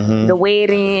ring, the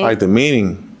wedding. Like the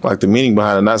meaning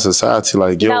behind it, not society.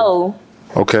 Like, yo. No.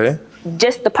 Okay.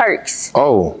 Just the perks.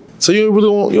 Oh, so you don't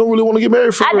really want to get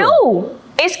married for real? I do.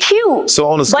 It's cute. So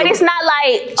on the scale, but it's not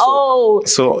like,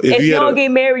 So if you don't get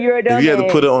married, you're a dumbass. If you had to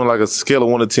put it on like a scale of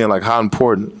 1 to 10, like how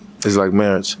important is like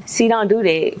marriage? See, don't do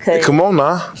that. Hey, come on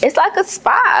now. It's like a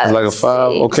 5. It's like a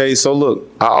 5. Okay, so look,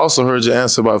 I also heard your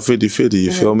answer about 50-50,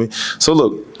 you feel me? So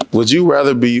look, would you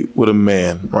rather be with a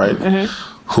man, right,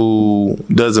 who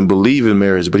doesn't believe in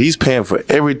marriage, but he's paying for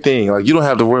everything? Like, you don't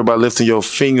have to worry about lifting your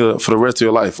finger for the rest of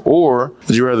your life. Or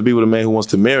would you rather be with a man who wants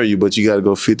to marry you, but you got to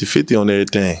go 50-50 on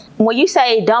everything? When you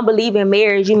say don't believe in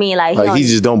marriage, you mean like he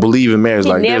just don't believe in marriage.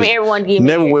 He like never ever want to get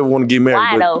married. Never ever want to get married.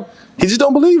 Why though? He just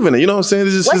don't believe in it. You know what I'm saying?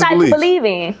 It's just What his type belief. to believe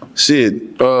in?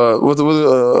 Shit.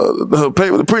 The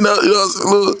paper, the prenup.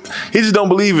 Look, he just don't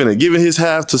believe in it. Giving his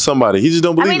half to somebody. He just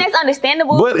don't believe. I mean, that's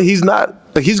understandable. But he's not.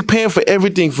 Like, he's paying for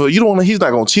everything for you. Don't. He's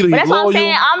not gonna cheat on you. But that's what I'm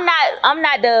saying. I'm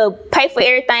not the pay for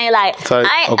everything. Like Type,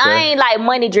 I ain't like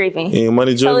money driven. You ain't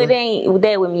money driven? So it ain't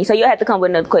that with me. So you'll have to come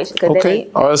with another question. Okay.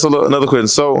 All right. So look, another question.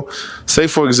 So, say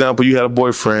for example, you had a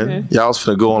boyfriend. Y'all was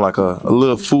finna go on like a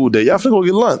little food date. Y'all finna go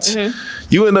get lunch.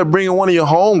 You end up bringing one of your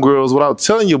homegirls without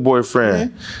telling your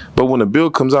boyfriend. But when the bill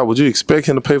comes out, would you expect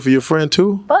him to pay for your friend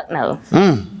too? Fuck no.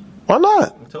 Why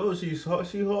not? I told her she's hard.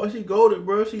 She hard. She golded,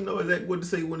 bro. She know exactly what to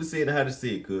say, when to say it, and how to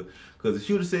say it. Cause if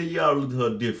she would have said yeah, I would look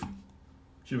at her different.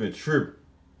 She'd been tripping.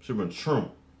 She'd been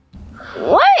Trump.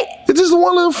 What? It's just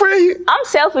one little friend. I'm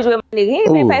selfish with my nigga. He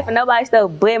ain't been paying for nobody's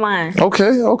stuff but mine.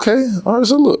 Okay. All right.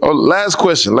 So look. Oh, last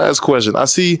question. I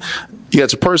see you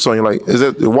got your purse on you. Like, is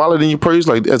that the wallet in your purse?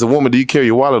 Like, as a woman, do you carry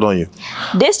your wallet on you?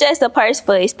 This just a purse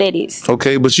for aesthetics.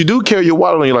 Okay, but you do carry your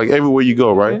wallet on you like everywhere you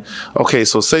go, right? Okay,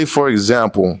 so say for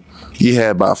example, you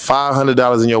had about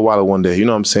 $500 in your wallet one day. You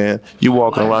know what I'm saying? You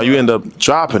walking around, you end up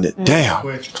dropping it.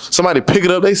 Damn. Somebody pick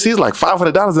it up, they see it's like $500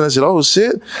 in that shit. Oh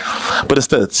shit. But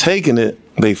instead of taking it,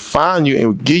 they find you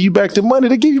and give you back the money.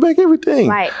 They give you back everything.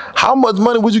 Right. How much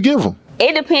money would you give them?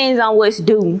 It depends on what's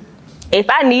due. If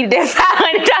I needed that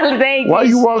 $500, they ain't Why are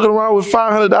you walking around with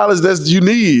 $500 that you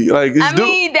need? Like, it's I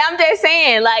mean, I'm just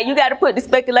saying, like, you got to put the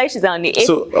speculations on it.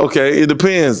 So, okay, it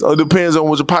depends. It depends on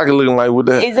what your pocket looking like with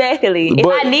that. Exactly. If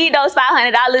I need those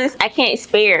 $500, I can't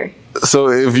spare. So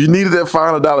if you needed that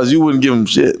 $500, you wouldn't give them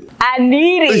shit. I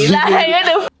need it.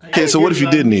 Like, Okay, so what if you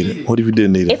did need it? What if you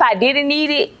didn't need it? if I didn't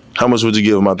need it, How much would you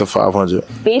give them out the 500?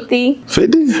 50.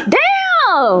 50? Damn!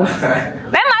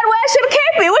 That might well should have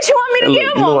kept it. What you want me to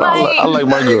give them? I like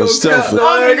my girl selfish.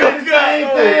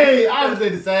 I was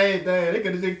saying the same thing. They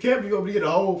could have just kept you over to get a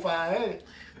whole 500.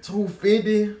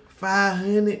 250,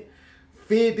 500,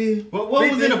 50. What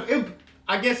was in a?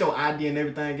 I guess your ID and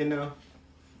everything in there.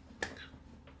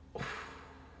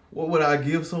 What would I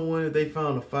give someone if they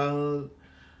found a 500?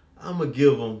 I'ma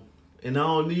give them, and I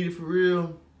don't need it for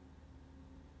real.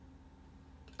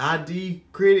 ID,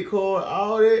 credit card,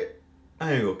 all that.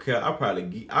 I ain't gonna care. I probably,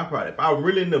 if I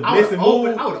really in the blessing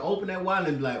mood, I would have opened that wallet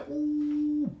and be like,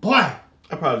 ooh, boy.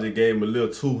 I probably just gave him a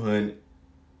little 200.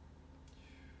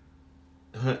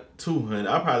 200.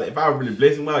 I probably, if I really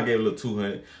blessed him, I gave him a little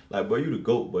 200. Like, boy, you the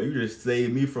GOAT, boy. You just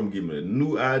saved me from getting a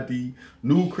new ID,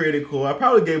 new credit card. I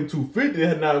probably gave him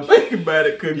 250. Now I'm thinking about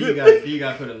it. Cause you got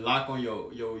to put a lock on your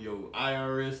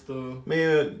IRS stuff.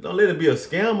 Man, don't let it be a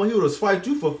scammer. He would have swiped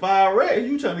you for 5 racks.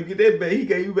 You trying to get that back? He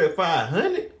gave you back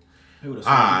 500. He would have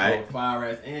swiped you for 5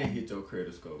 racks and hit your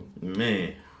credit score.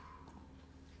 Man.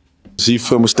 So you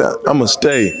feel me? I'm gonna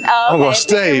stay. Oh, I'm gonna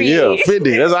stay. Yeah,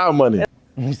 50. That's our money.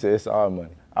 He said it's our money.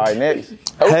 All right, next.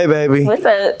 Hey, baby. What's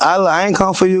up? I ain't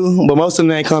come for you, but most of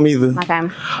them ain't come either. Okay.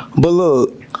 But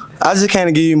look, I just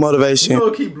can't give you motivation. You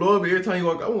know, keep blowing me every time you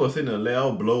walk. I'm gonna sit in the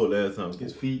I'll blow it last time.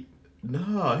 His feet.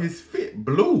 Nah, his feet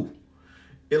blue.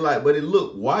 But it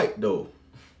looked white though.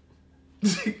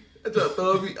 That's what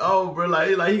throw me off, bro. Like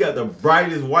he got the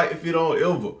brightest white fit on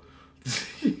ever.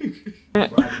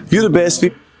 You the best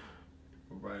fit.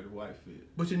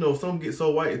 But you know, some get so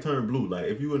white it turn blue. Like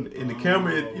if you in the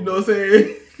camera, you know what I'm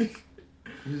saying?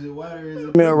 Is it white or is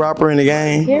it Me a rapper in the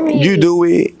game. Period. You do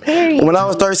it. Period. When I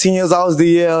was 13 years, I was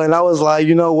DL, and I was like,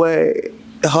 you know what?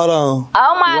 Hold on.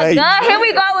 Oh my Wait. God, here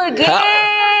we go again.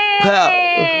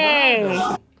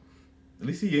 At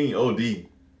least he ain't OD.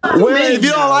 Well, if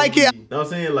you don't like it, Know what I'm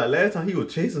saying? Like last time he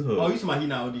was chasing her. Oh, you somebody he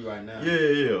not OD right now.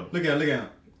 Yeah. Look at him.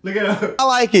 Look at him. I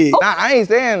like it. I ain't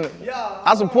saying.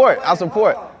 I support.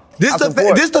 This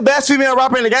the best female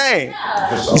rapper in the game.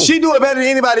 She do it better than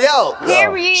anybody else.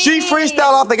 Period. She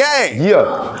freestyle off the game.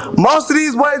 Yeah. Most of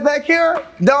these boys back here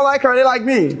don't like her. They like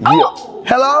me. Yeah.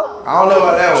 Hello? I don't know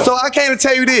about that one. So I came to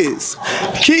tell you this.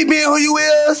 Keep being who you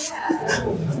is.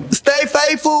 Stay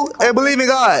faithful and believe in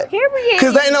God. Period.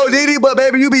 Cause ain't no Diddy, but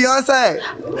baby, you Beyonce.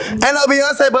 Ain't no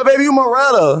Beyonce, but baby, you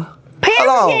Moretta. Period. Hold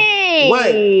on.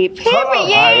 Wait. Period.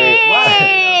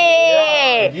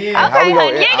 Okay, honey, you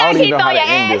ain't gotta keep throwing your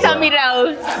ass on me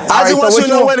though. I just want you to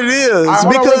know what it is. Right,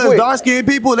 because dark-skinned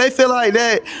people, they feel like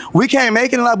that we can't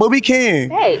make it in life, but we can.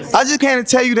 Thanks. I just can't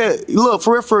tell you that, look,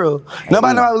 for real.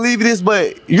 Nobody know I believe in this,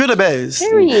 but you're the best.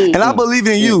 Period. And I believe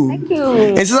in you. Thank you.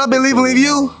 And since I believe in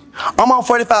you, I'm on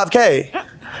 45K.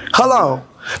 Hold on.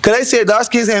 Cause they said dark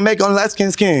skins can't make on light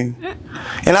skin skin.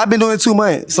 And I've been doing it 2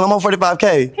 months, so I'm on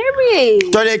 45K. Period.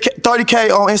 30K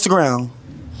on Instagram.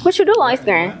 What you do on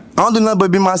Instagram? I don't do nothing but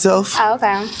be myself. Oh,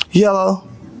 okay. Yellow.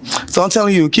 So I'm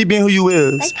telling you, keep being who you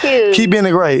is. Thank you. Keep being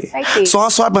great. Thank you. So I'm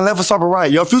swiping left or swiping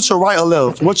right. Your future right or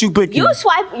left? What you picking? You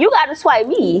gotta swipe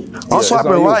me. I'm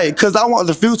swiping right because I want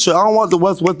the future. I don't want the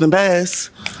what's the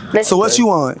past. So what you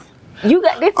want? You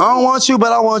got this. I don't want you,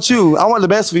 but I want you. I want the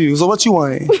best for you. So what you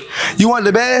want? You want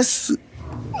the best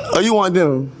or you want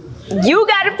them? You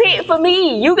gotta pick for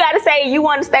me. You gotta say you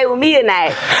want to stay with me or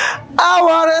not. I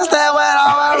want to stay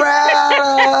with Omeratta.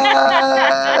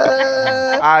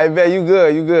 All right, bet you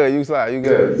good. You good. You slide. You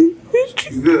good.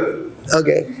 You good.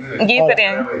 Okay. Give to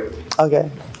them.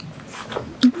 Okay.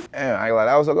 Damn, I ain't like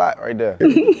that was a lot right there.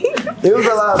 It was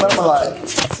a lot, but I'm a lot.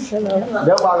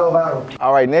 That's why I go viral.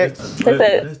 All right, next.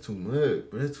 That's too much,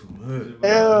 bro. That's too much.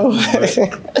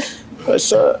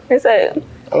 What's up? What's up?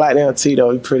 I like them T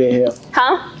though. You pretty as hell.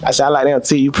 Huh? I said I like them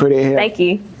T. You pretty as hell. Thank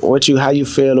you. How you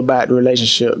feel about the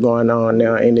relationship going on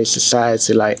now in this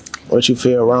society? Like, what you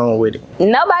feel wrong with it?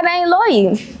 Nobody ain't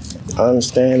loyal. I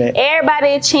understand that.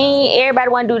 Everybody cheat. Everybody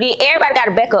want to do this. Everybody got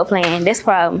a backup plan. That's the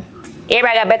problem.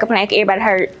 Everybody got a backup plan. Everybody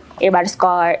hurt. Everybody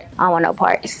scarred. I don't want no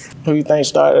parts. Who you think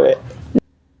started it?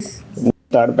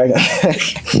 Started back up.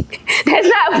 That's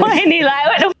not funny. Like,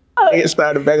 what the fuck? It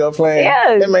started back up playing.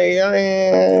 Yeah. That made,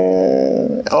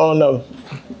 I don't know.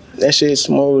 That shit's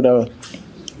smooth though.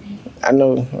 I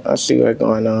know. I see what's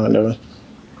going on though.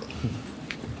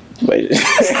 But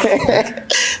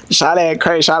shot that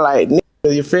crazy. Shot like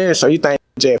you feel? So you think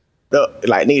just up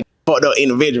like need fucked up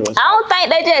individuals? I don't think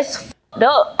they just fucked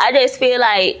up. I just feel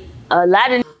like a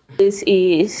lot of is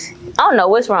I don't know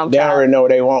what's wrong with They y'all. already know what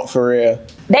they want for real.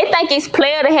 They think it's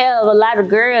player to have a lot of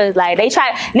girls. Like niggas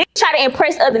try to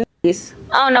impress other niggas.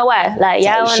 I don't know why. Like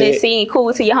y'all want to seem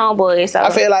cool to your homeboys. So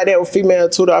I feel like that with female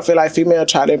too though. I feel like female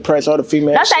try to impress other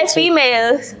females. don't say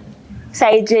females.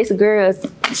 Say just girls.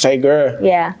 Say girl.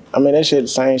 Yeah. I mean that shit the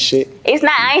same shit. It's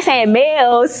not. I ain't saying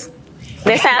males.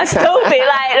 That sounds stupid.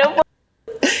 Like.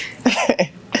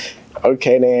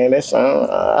 Okay then, that's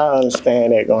I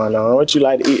understand that going on. What you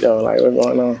like to eat though? Like what's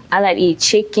going on? I like to eat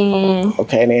chicken.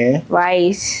 Okay then.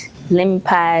 Rice, lemon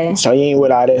pie. So you ain't with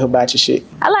all that hibachi shit?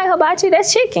 I like hibachi.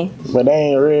 That's chicken. But they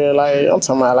ain't real. Like I'm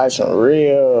talking about like some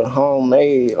real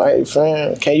homemade. Like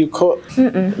fam, can you cook?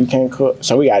 You can't cook.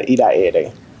 So we gotta eat out every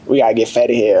day. We gotta get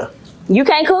fatty here. You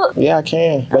can't cook? Yeah, I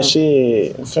can. But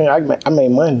shit, fam, I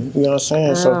make money. You know what I'm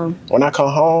saying? So when I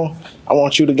come home, I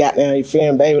want you to goddamn, you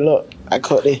feel me, baby? Look, I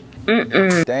cook this.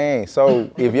 Dang. So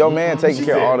if your man taking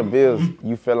care of all the bills,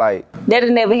 you feel like that'll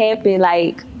never happen.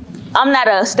 Like I'm not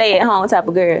a stay-at-home type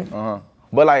of girl.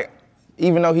 But like,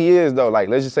 even though he is though, like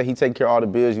let's just say he taking care of all the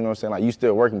bills. You know what I'm saying? Like you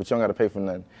still working, but you don't got to pay for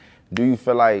nothing. Do you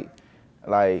feel like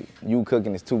you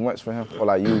cooking is too much for him, or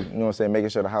like you know what I'm saying, making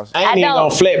sure the house? I ain't even gonna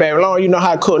flip back. As long as you know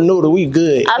how to cook noodle, we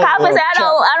good.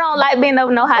 I don't like being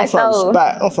over no hot stove.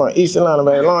 I'm from East Atlanta,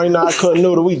 baby. As long as you know how to cook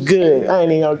noodle, we good. I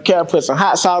ain't even gonna care. Put some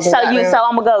hot sauce in So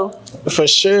I'ma go. For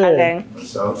sure. Okay.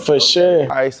 For sure. All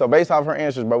right. So based off her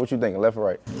answers, bro, what you thinking, left or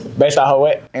right? Based off her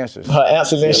what? Answers. Her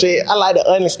answers and shit. I like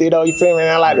the honesty though. You feel me?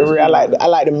 I like the real. I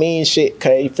like the mean shit.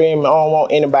 Cause you feel me? I don't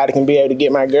want anybody can be able to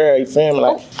get my girl. You feel me?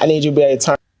 Like I need you to be able to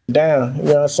turn down, you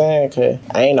know what I'm saying? Cause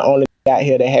I ain't the only out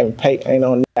here that having pay. I ain't the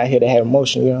only out here that have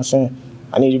emotion. You know what I'm saying?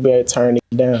 I need you to be able to turn it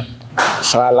down.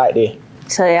 So I like that.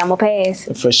 So yeah, I'ma pass.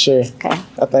 For sure. Okay.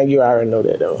 I think you already know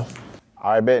that though.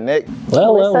 All right, bet Nick.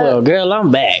 Well, girl, I'm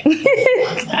back.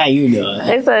 How you doing?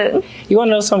 What's up? You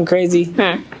wanna know something crazy?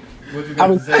 What you got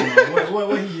to say, man?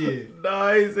 What he did? No,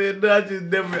 I ain't said no. I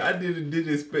didn't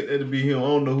expect that to be him. I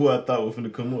don't know who I thought was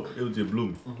finna come up. It was just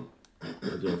Blue.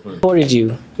 Recorded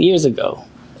you years ago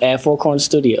at Four Corner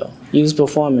Studio. You was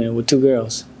performing with 2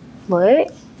 girls.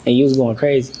 What? And you was going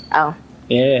crazy. Oh.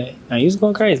 Yeah, no, you was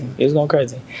going crazy. You was going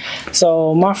crazy.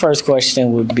 So my first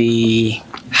question would be,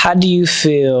 how do you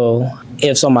feel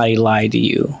if somebody lied to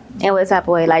you? In what type of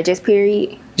way? Like just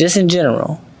period? Just in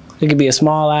general. It could be a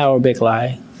small lie or a big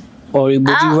lie. Or would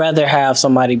you rather have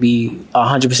somebody be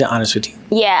 100% honest with you?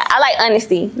 Yeah, I like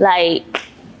honesty. Like,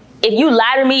 if you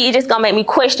lie to me, it's just gonna make me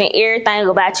question everything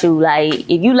about you. Like,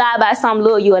 if you lie about something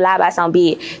little, you'll lie about something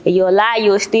big. If you'll lie,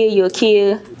 you'll steal, you'll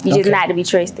kill. You just not to be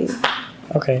trusted.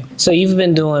 Okay. So you've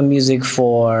been doing music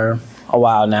for a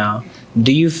while now.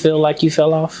 Do you feel like you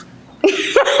fell off?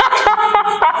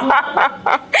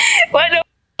 What the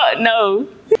fuck? No.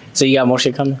 So you got more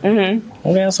shit coming? Okay,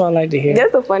 that's what I like to hear.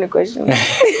 That's a funny question. Wait,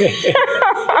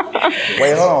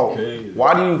 hold on.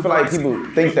 Why do you feel like people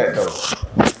think that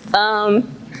though?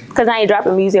 Cause I ain't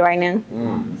dropping music right now.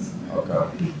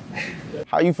 Okay.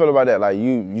 How you feel about that? Like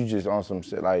you just on some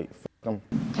shit like f them?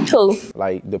 Who?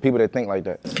 Like the people that think like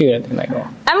that. People that think like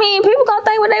that. I mean, people gonna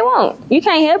think what they want. You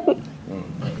can't help it.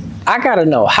 I gotta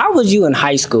know, how was you in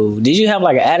high school? Did you have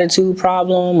like an attitude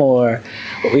problem, or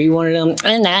were you one of them?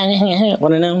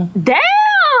 One of them? Damn!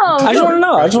 I just want to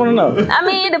know. I just want to know. I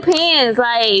mean, it depends.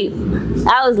 Like,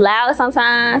 I was loud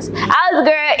sometimes. I was a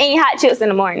girl eating hot chips in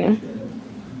the morning.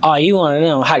 Oh, you one of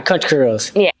them hot country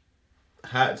girls? Yeah.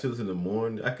 Hot chips in the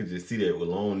morning. I could just see that with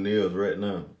long nails right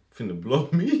now. Finna blow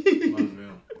me.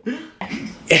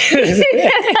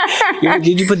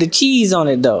 Did you put the cheese on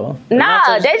it though?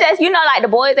 Nah, they just, you know, like the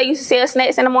boys that used to sell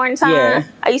snacks in the morning time. Yeah.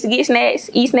 I used to get snacks,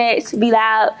 eat snacks, be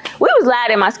loud. We was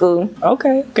loud in my school.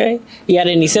 Okay, okay. You had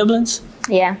any siblings?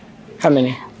 Yeah. How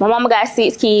many? My mama got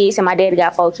 6 kids and my daddy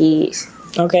got 4 kids.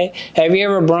 Okay. Have you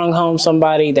ever brung home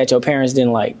somebody that your parents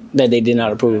didn't like, that they did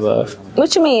not approve of?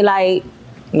 What you mean, like?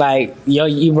 Like, yo,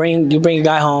 you bring a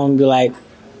guy home, you're like,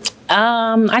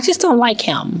 I just don't like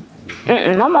him.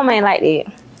 My mama ain't like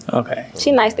that. Okay.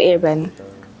 She nice to everybody.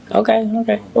 Okay,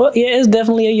 okay. Well, yeah, it's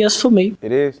definitely a yes for me.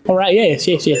 It is? All right, yes.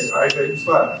 All right, you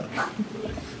spot.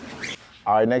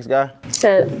 All right, next guy.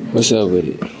 What's up with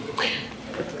it?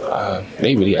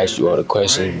 They really asked you all the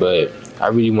questions, but I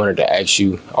really wanted to ask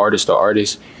you, artist to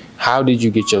artist, how did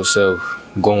you get yourself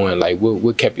going? Like,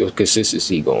 what kept your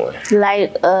consistency going?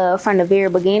 Like, from the very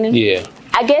beginning? Yeah.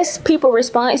 I guess people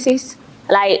responses.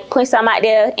 Like, put something out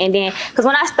there, and then, because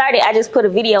when I started, I just put a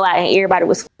video out and everybody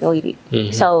was f***ing with it.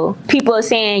 Mm-hmm. So people are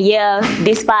saying, yeah,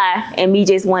 this fire, and me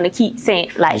just want to keep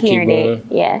saying, like, Just hearing keep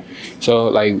that. Yeah. So,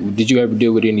 like, did you ever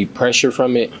deal with any pressure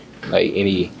from it? Like,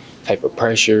 any type of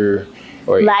pressure?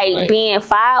 Or Like being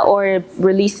fired or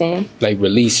releasing? Like,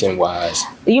 releasing wise.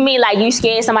 You mean like you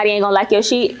scared somebody ain't gonna like your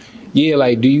shit? Yeah,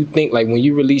 like, do you think, like, when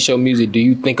you release your music, do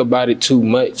you think about it too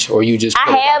much, or you just...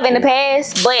 I have in the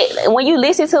past, but when you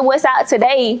listen to what's out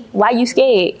today, why you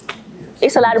scared?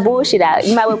 It's a lot of bullshit out.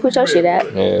 You might well put your shit out.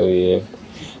 Hell yeah.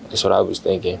 That's what I was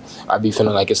thinking. I be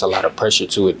feeling like it's a lot of pressure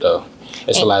to it, though.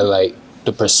 It's a lot of, like,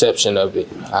 the perception of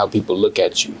it, how people look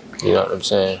at you. You know what I'm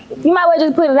saying? You might well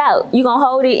just put it out. You gonna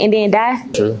hold it and then die?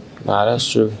 True. Nah,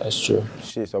 that's true. That's true.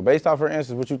 Shit, so based off her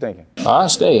answers, what you thinking? I'll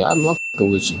stay. I'm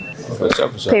fucking with you. What's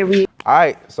up, what's up? Period. All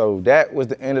right, so that was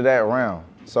the end of that round.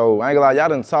 So I ain't gonna lie, y'all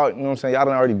done talk, you know what I'm saying? Y'all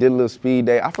done already did a little speed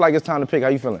date. I feel like it's time to pick. How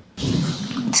you feeling?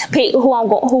 To pick who I'm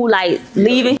going, who like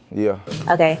leaving? Yeah.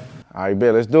 Okay. All right,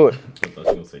 bet, let's do it. I thought you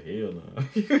were gonna say hell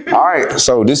no. All right,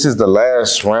 so this is the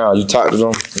last round. You talked to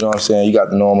them, you know what I'm saying? You got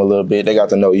to know them a little bit. They got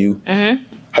to know you.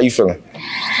 Mm-hmm. How you feeling?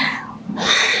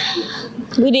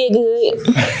 We did good.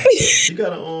 You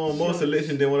got a more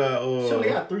selection than what I So they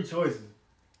got 3 choices.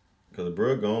 Cause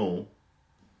bruh gone.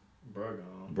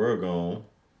 Bruh gone.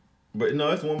 But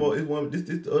no, it's one more. It's one. This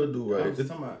the other dude, right? I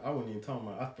wasn't even talking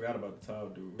about. I forgot about the tall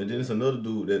dude. And then it's another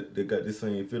dude that got this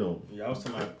same fit on. Yeah, I was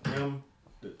talking about him.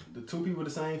 The 2 people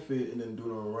with the same fit, and then the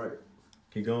dude on the right.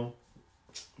 He gone.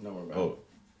 Don't worry about it.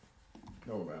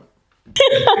 Don't worry about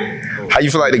it. How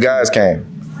you feel like the guys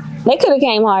came? They could have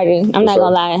came harder. I'm not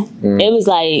gonna lie. Mm. It was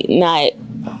like not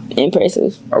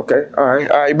impressive. Okay, all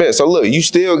right, bet. So look, you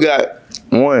still got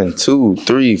 1, 2,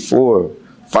 3, 4,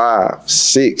 5,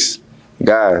 6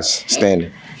 guys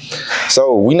standing.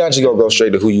 So we not just gonna go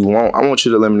straight to who you want. I want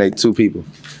you to eliminate 2 people.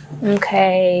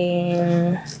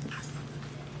 Okay.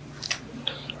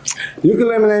 You can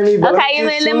eliminate me, but okay, you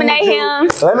eliminate him.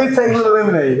 Let me take you to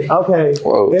eliminate. Okay.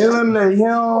 Whoa. Eliminate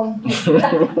him.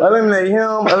 Eliminate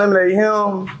him. Eliminate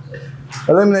him.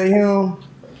 Eliminate him.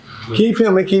 Keep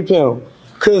him and keep him.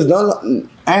 Cause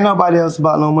ain't nobody else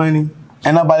about no money.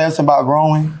 Ain't nobody else about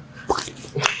growing.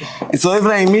 So if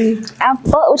it ain't me, I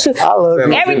fuck with you. I love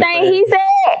you. Everything he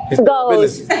said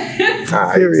goes.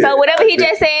 So whatever he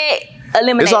just said,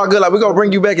 eliminate. It's all good. Like we gonna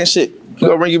bring you back and shit. We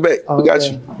gonna bring you back. We got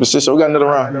you. But shit, so we got another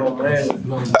round. Hey,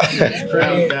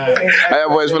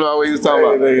 boys, feel about what you was talking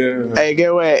about. Hey,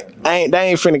 get what? They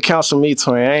ain't finna counsel me,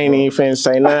 twin. I ain't even finna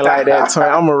say nothing like that, twin.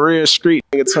 I'm a real street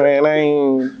nigga, twin. I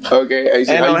ain't. Okay, hey,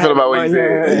 shit, how you feel about what you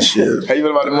said? Shit. How you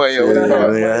feel about the money? He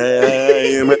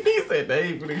said they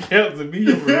ain't finna counsel me.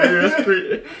 I'm a real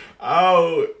street. I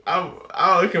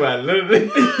don't come out none of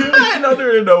this. I don't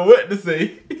really know what to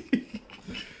say.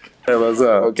 Hey, what's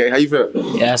up? Okay, how you feel?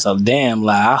 Yeah, that's a damn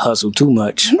lie. I hustle too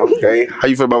much. Okay, how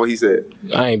you feel about what he said?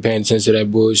 I ain't paying attention to that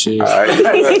bullshit. All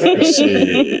right.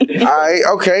 Shit. All right,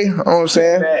 okay. You know what I'm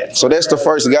saying? So that's the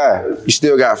first guy. You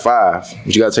still got 5,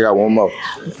 but you gotta take out 1 more.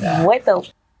 What the?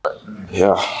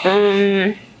 Yeah.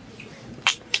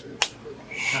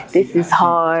 This is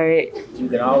hard. You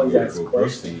can always ask a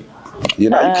question.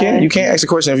 You know, you can't ask a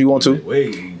question if you want to.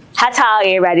 How tall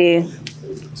everybody is?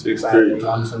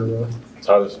 6'3".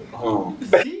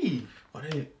 See,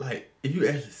 like if you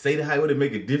actually say the height, would it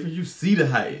make a difference? You see the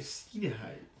height. See the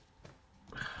height.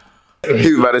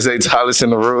 He was about to say tallest in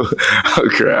the room. Oh,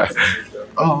 crap.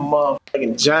 I'm a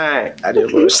motherfucking giant. I did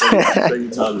first.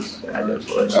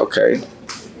 Okay.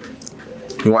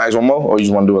 You want to ask one more, or you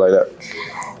just want to do it like that?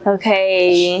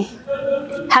 Okay.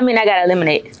 How many I gotta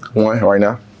eliminate? One right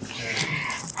now.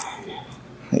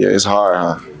 Yeah, it's hard,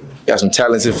 huh? Got some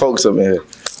talented folks up in here.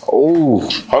 Oh,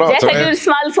 hold on, Jack, twin. you the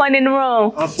smallest one in the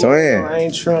room. Twin. I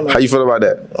ain't trying to. How you feel about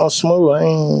that? I'm smooth. I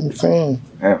ain't fan.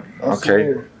 Yeah.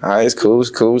 Okay. All right, it's cool.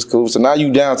 It's cool. It's cool. So now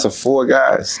you down to 4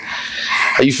 guys.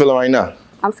 How you feeling right now?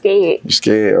 I'm scared. You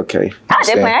scared? Okay.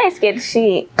 I ain't scared of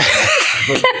shit.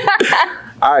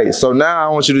 All right, so now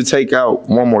I want you to take out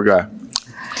one more guy.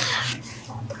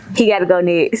 He gotta go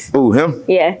next. Ooh, him?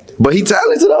 Yeah. But he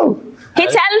talented though. He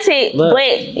talented, Look.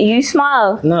 but you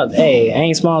small. No, hey, I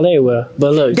ain't small very well.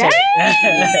 But look. Dang!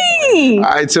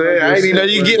 I tell you, I didn't even know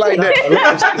you get like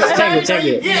that. Check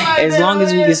it. As long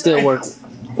as we can still work.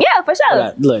 Yeah, for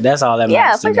sure. Look, that's all that matters.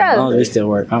 Yeah, to for me. sure. As long as we still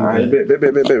work. I'm All right, good.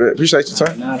 bet. Appreciate your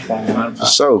time. Not a problem.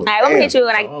 So, All right, I'm gonna hit you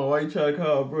when I. Oh, why you trying to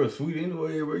call bro sweet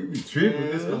anyway, bro? You be tripping.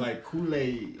 It smell like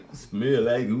Kool-Aid. Smell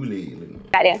like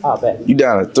Kool-Aid. Got it. Oh, bet. you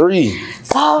down to 3.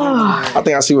 Oh, I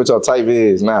think I see what your type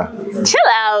is now. chill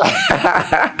out.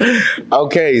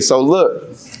 Okay, so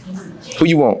look, who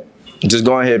you want? Just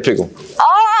go ahead and pick them.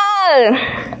 Oh.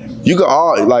 You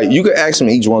can ask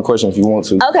me each one question if you want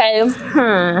to. Okay.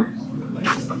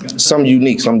 Something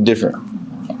unique, something different.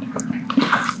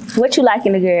 What you like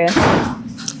in a girl?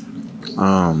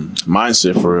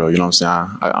 Mindset for real. You know what I'm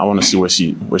saying? I want to see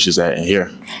where she's at in here.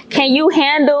 Can you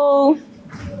handle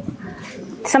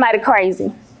somebody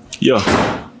crazy?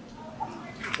 Yeah.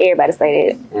 Everybody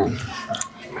say that.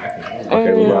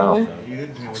 Okay, wow.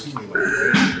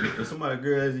 If somebody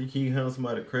girl you can't handle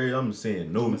somebody crazy, I'm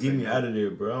saying no. Get me out of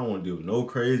there, bro. I don't want to deal with no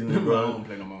craziness, bro. I don't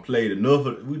play no more. Played enough.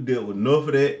 We dealt with enough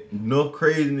of that. Enough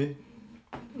craziness.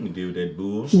 We deal with that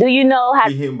bull. Do you know how?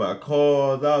 Get hit by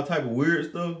cars, all type of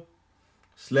weird stuff.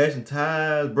 Slashing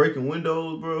tires, breaking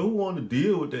windows, bro. Who want to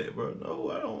deal with that, bro? No,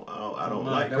 I don't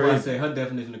like that's why I crazy. say her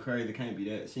definition of crazy can't be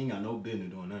that. She ain't got no business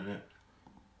doing none of that.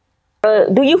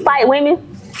 Do you fight women?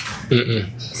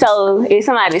 So if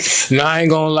somebody, No, I ain't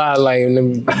gonna lie, like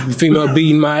when the female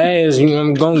beating my ass, you know,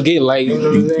 I'm gonna get like, you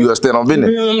know, You gotta stand on business.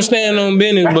 you know, I'm standing on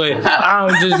business, but I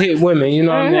don't just hit women, you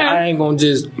know what I mean? I ain't gonna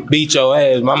just beat your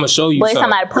ass, but I'm gonna show you but if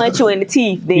something. somebody punch you in the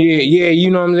teeth, then Yeah, you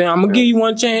know what I'm saying? I'm gonna give you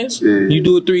one chance. You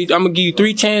do it 3, I'm gonna give you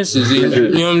 3 chances. You know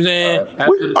what I'm saying?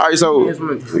 All right, so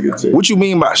what you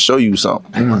mean by show you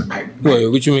something? Wait,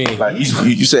 what you mean? Like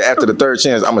you said after the 3rd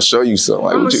chance, I'm gonna show you something.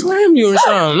 Like, I'm what gonna you, slam you or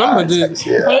something.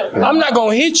 I'm not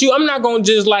gonna hit you. I'm not gonna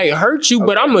just like hurt you,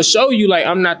 but I'm gonna show you like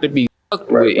I'm not to be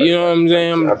fucked with. You know what I'm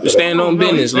saying? I'm stand on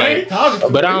business, like.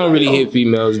 But I don't really hit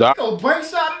females, dog. We gonna break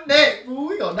shot of that, fool.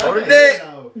 We gonna knock On the that neck. head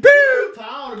off. Boom. I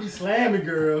don't wanna be slamming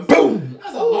girls. Boom.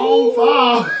 That's a long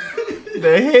fall.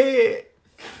 The head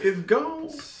is gone.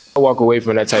 I walk away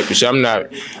from that type of shit. I'm not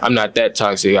that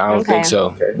toxic. I don't think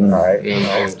so. okay. All right. You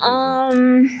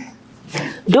know?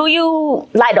 do you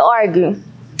like to argue?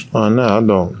 Oh no, I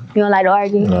don't. You don't like to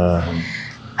argue?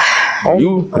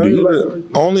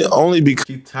 Only because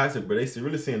She toxic, but they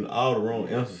really saying all the wrong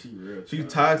answers. She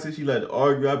toxic. She like to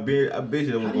argue. I bet you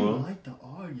that was How do you going. like to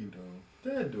argue though?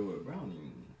 Dad do it, bro. I don't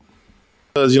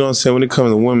even. you know what I'm saying, when it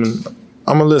comes to women,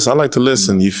 I'm gonna listen. I like to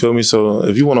listen. You feel me? So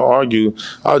if you want to argue,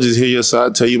 I'll just hear your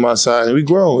side, tell you my side, and we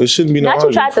grow. It shouldn't be no Not you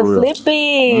argument tried to for real. flip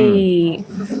it.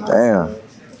 Damn.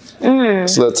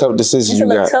 It's a little tough decision It's a you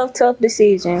little got, tough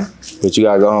decision. but you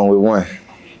gotta go home with one.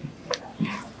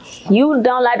 You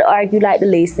don't like to argue, you like to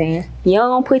listen. You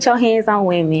don't put your hands on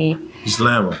women. You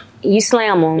slam her. You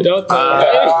slam them. And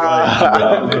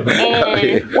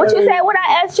what you said? What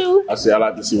I asked you? I said I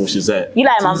like to see where she's at. You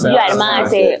like the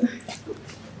mindset.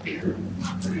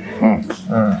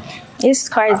 It's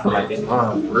crazy.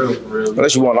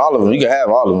 Unless you want all of them, you can have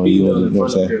all of them. You know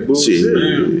what I'm saying?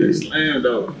 Shit.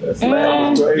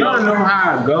 Y'all know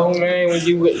how it go, man. When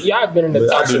y'all been in the I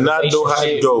toxic do not know how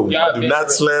it go. I do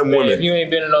not slam Man, women. if you ain't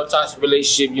been in no toxic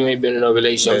relationship, you ain't been in no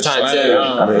relationship. I'm trying to tell you.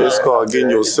 I mean, it's called getting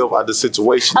yourself out of the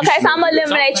situation. Okay, so I'm gonna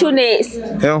eliminate you next.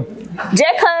 Him?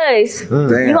 Just cause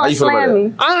Damn. you How gonna you feel about slam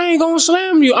me. I ain't gonna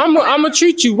slam you. I'm gonna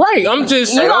treat you right. I'm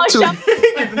just. You gonna show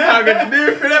Talking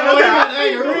different.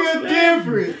 Hey, real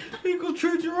different. He gonna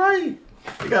treat you right.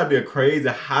 It gotta be a crazy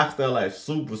hostile, like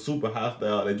super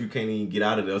hostile that you can't even get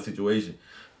out of that situation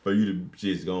for you to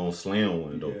just go on slam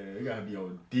one though. Yeah, it gotta be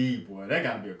OD, boy. That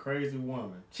gotta be a crazy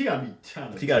woman. She gotta be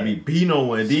trying to. She gotta be beating on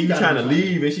one. Then you gotta trying to be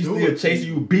leave and she do still it to chasing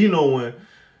you. you, beating on one.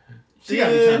 She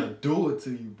gotta be trying to do it to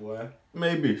you, boy.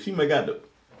 Maybe she may got the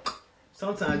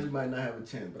Sometimes you might not have a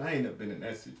chance, but I ain't never been in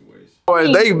that situation.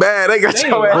 Boy, they bad. They got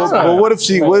your ass. But what if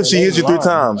she hit you 3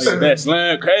 times? That's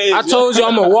crazy. I told you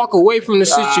I'm gonna walk away from the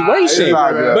situation,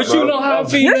 but you know how I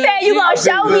feel. You said you gonna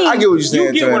show me. I get what you're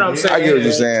saying. You get what I'm saying. I get what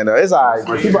you're saying though. It's alright,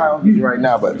 bro. She probably don't right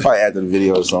now, but probably after the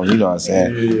video or something. You know what I'm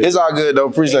saying? It's all good though.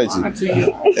 Appreciate you.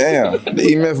 Damn, the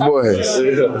EMF boys.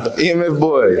 EMF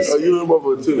boys. Oh, you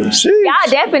motherfucker too. Y'all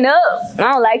dapping up.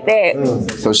 I don't like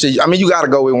that. So I mean, you gotta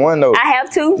go with one though. I have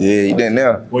to. Yeah, you didn't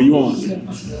there. What you want?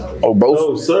 Oh, both?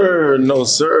 No, sir. No,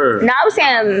 sir. No, I was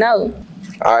saying no.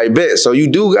 All right, bet. So you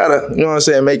do gotta, you know what I'm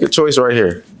saying, make a choice right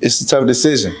here. It's a tough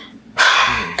decision.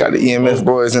 Got the EMF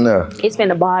boys in there. It's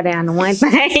finna ball down to one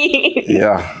thing.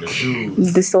 Yeah.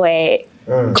 The swag.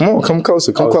 Come on, come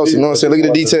closer, come closer. You know what I'm saying? Look at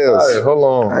the details. All right, hold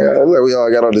on. Look, we all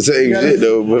got all the same shit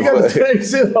though. But got the same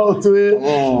shit on to it.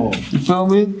 You feel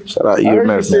me? Shout out I heard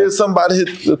you EMF. said somebody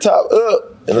hit the top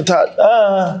up and the top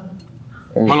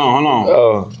Hold on.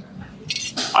 Oh.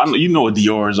 I know, you know what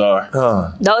Dior's are.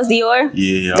 Those Dior?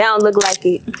 Yeah. They don't look like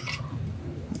it.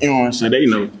 You know what I'm saying? They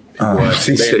know.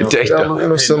 She said they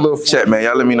know. Chat, man.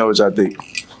 Y'all let me know what y'all think.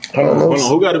 Hold on.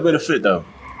 Who got a better fit though?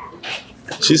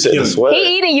 She said the sweat.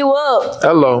 He eating you up.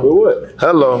 Hello. With what?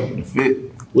 Hello.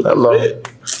 Fit. With Hello. the fit.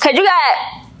 Cause you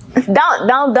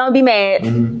got don't be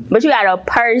mad. But you got a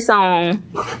purse on.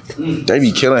 They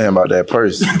be killing him about that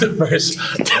purse. The purse.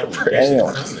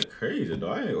 Damn. That's crazy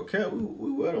though. I ain't gonna care.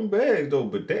 We wear them bags though,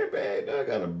 but that bag, I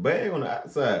got a bag on the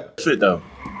outside. Fit though.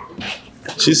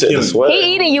 She said the sweat.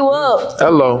 He eating you up.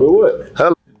 Hello. With what?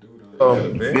 Hello.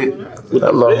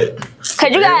 Hello.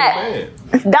 Cause you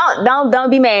got don't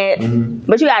be mad.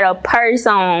 But you got a purse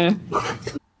on.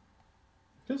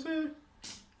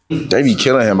 They be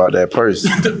killing him about that purse.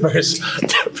 The purse.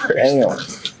 Damn.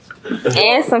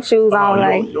 And some shoes on,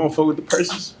 like. You don't fuck with the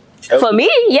purses? For me,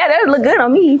 yeah, that look good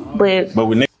on me. But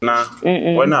with niggas, nah.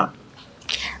 Why not?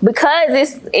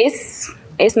 Because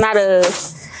it's not a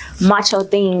macho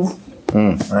thing. I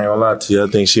ain't gonna lie to you. I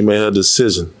think she made her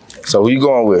decision. So who you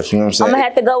going with? You know what I'm saying? I'm gonna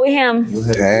have to go with him.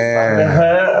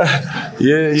 Damn.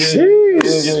 Yeah.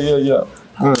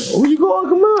 Who you going?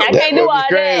 Come on. I can't do all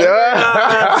that.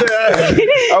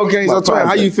 Okay, so Twin,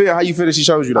 how you feel? How you feel that she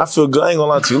chose you? I feel good. I ain't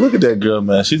gonna lie to you. Look at that girl,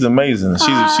 man. She's amazing.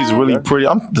 She's really pretty.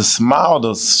 I'm the smile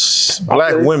of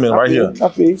black women right here. I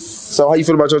feel. So how you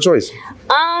feel about your choice?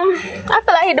 I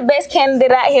feel like he's the best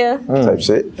candidate out here. Type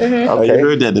shit. Okay. You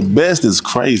heard that? The best is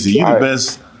crazy. You the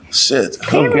best. Shit.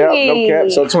 No cap.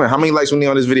 So Twin, how many likes we need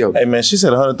on this video? Hey man, she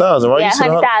said 100,000, right? Yeah,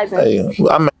 100,000. Hey,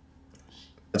 I'm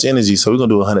much energy, so we're gonna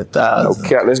do 100,000. No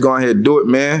cap. Let's go ahead and do it,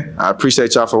 man. I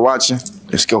appreciate y'all for watching.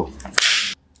 Let's go.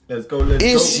 Let's go.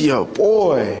 It's your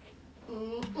boy.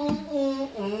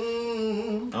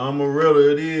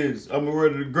 Omeratta, it is.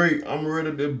 Omeratta the great.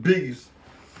 Omeratta the biggest.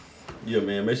 Yeah,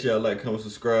 man. Make sure y'all like, comment,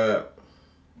 subscribe.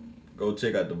 Go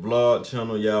check out the vlog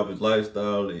channel, Yalvish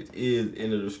Lifestyle. It is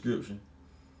in the description.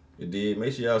 It did.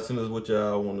 Make sure y'all send us what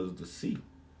y'all want us to see,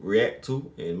 react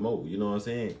to, and more. You know what I'm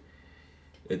saying?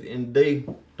 At the end of the day,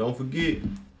 don't forget,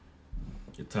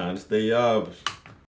 it's time to stay Yalvish.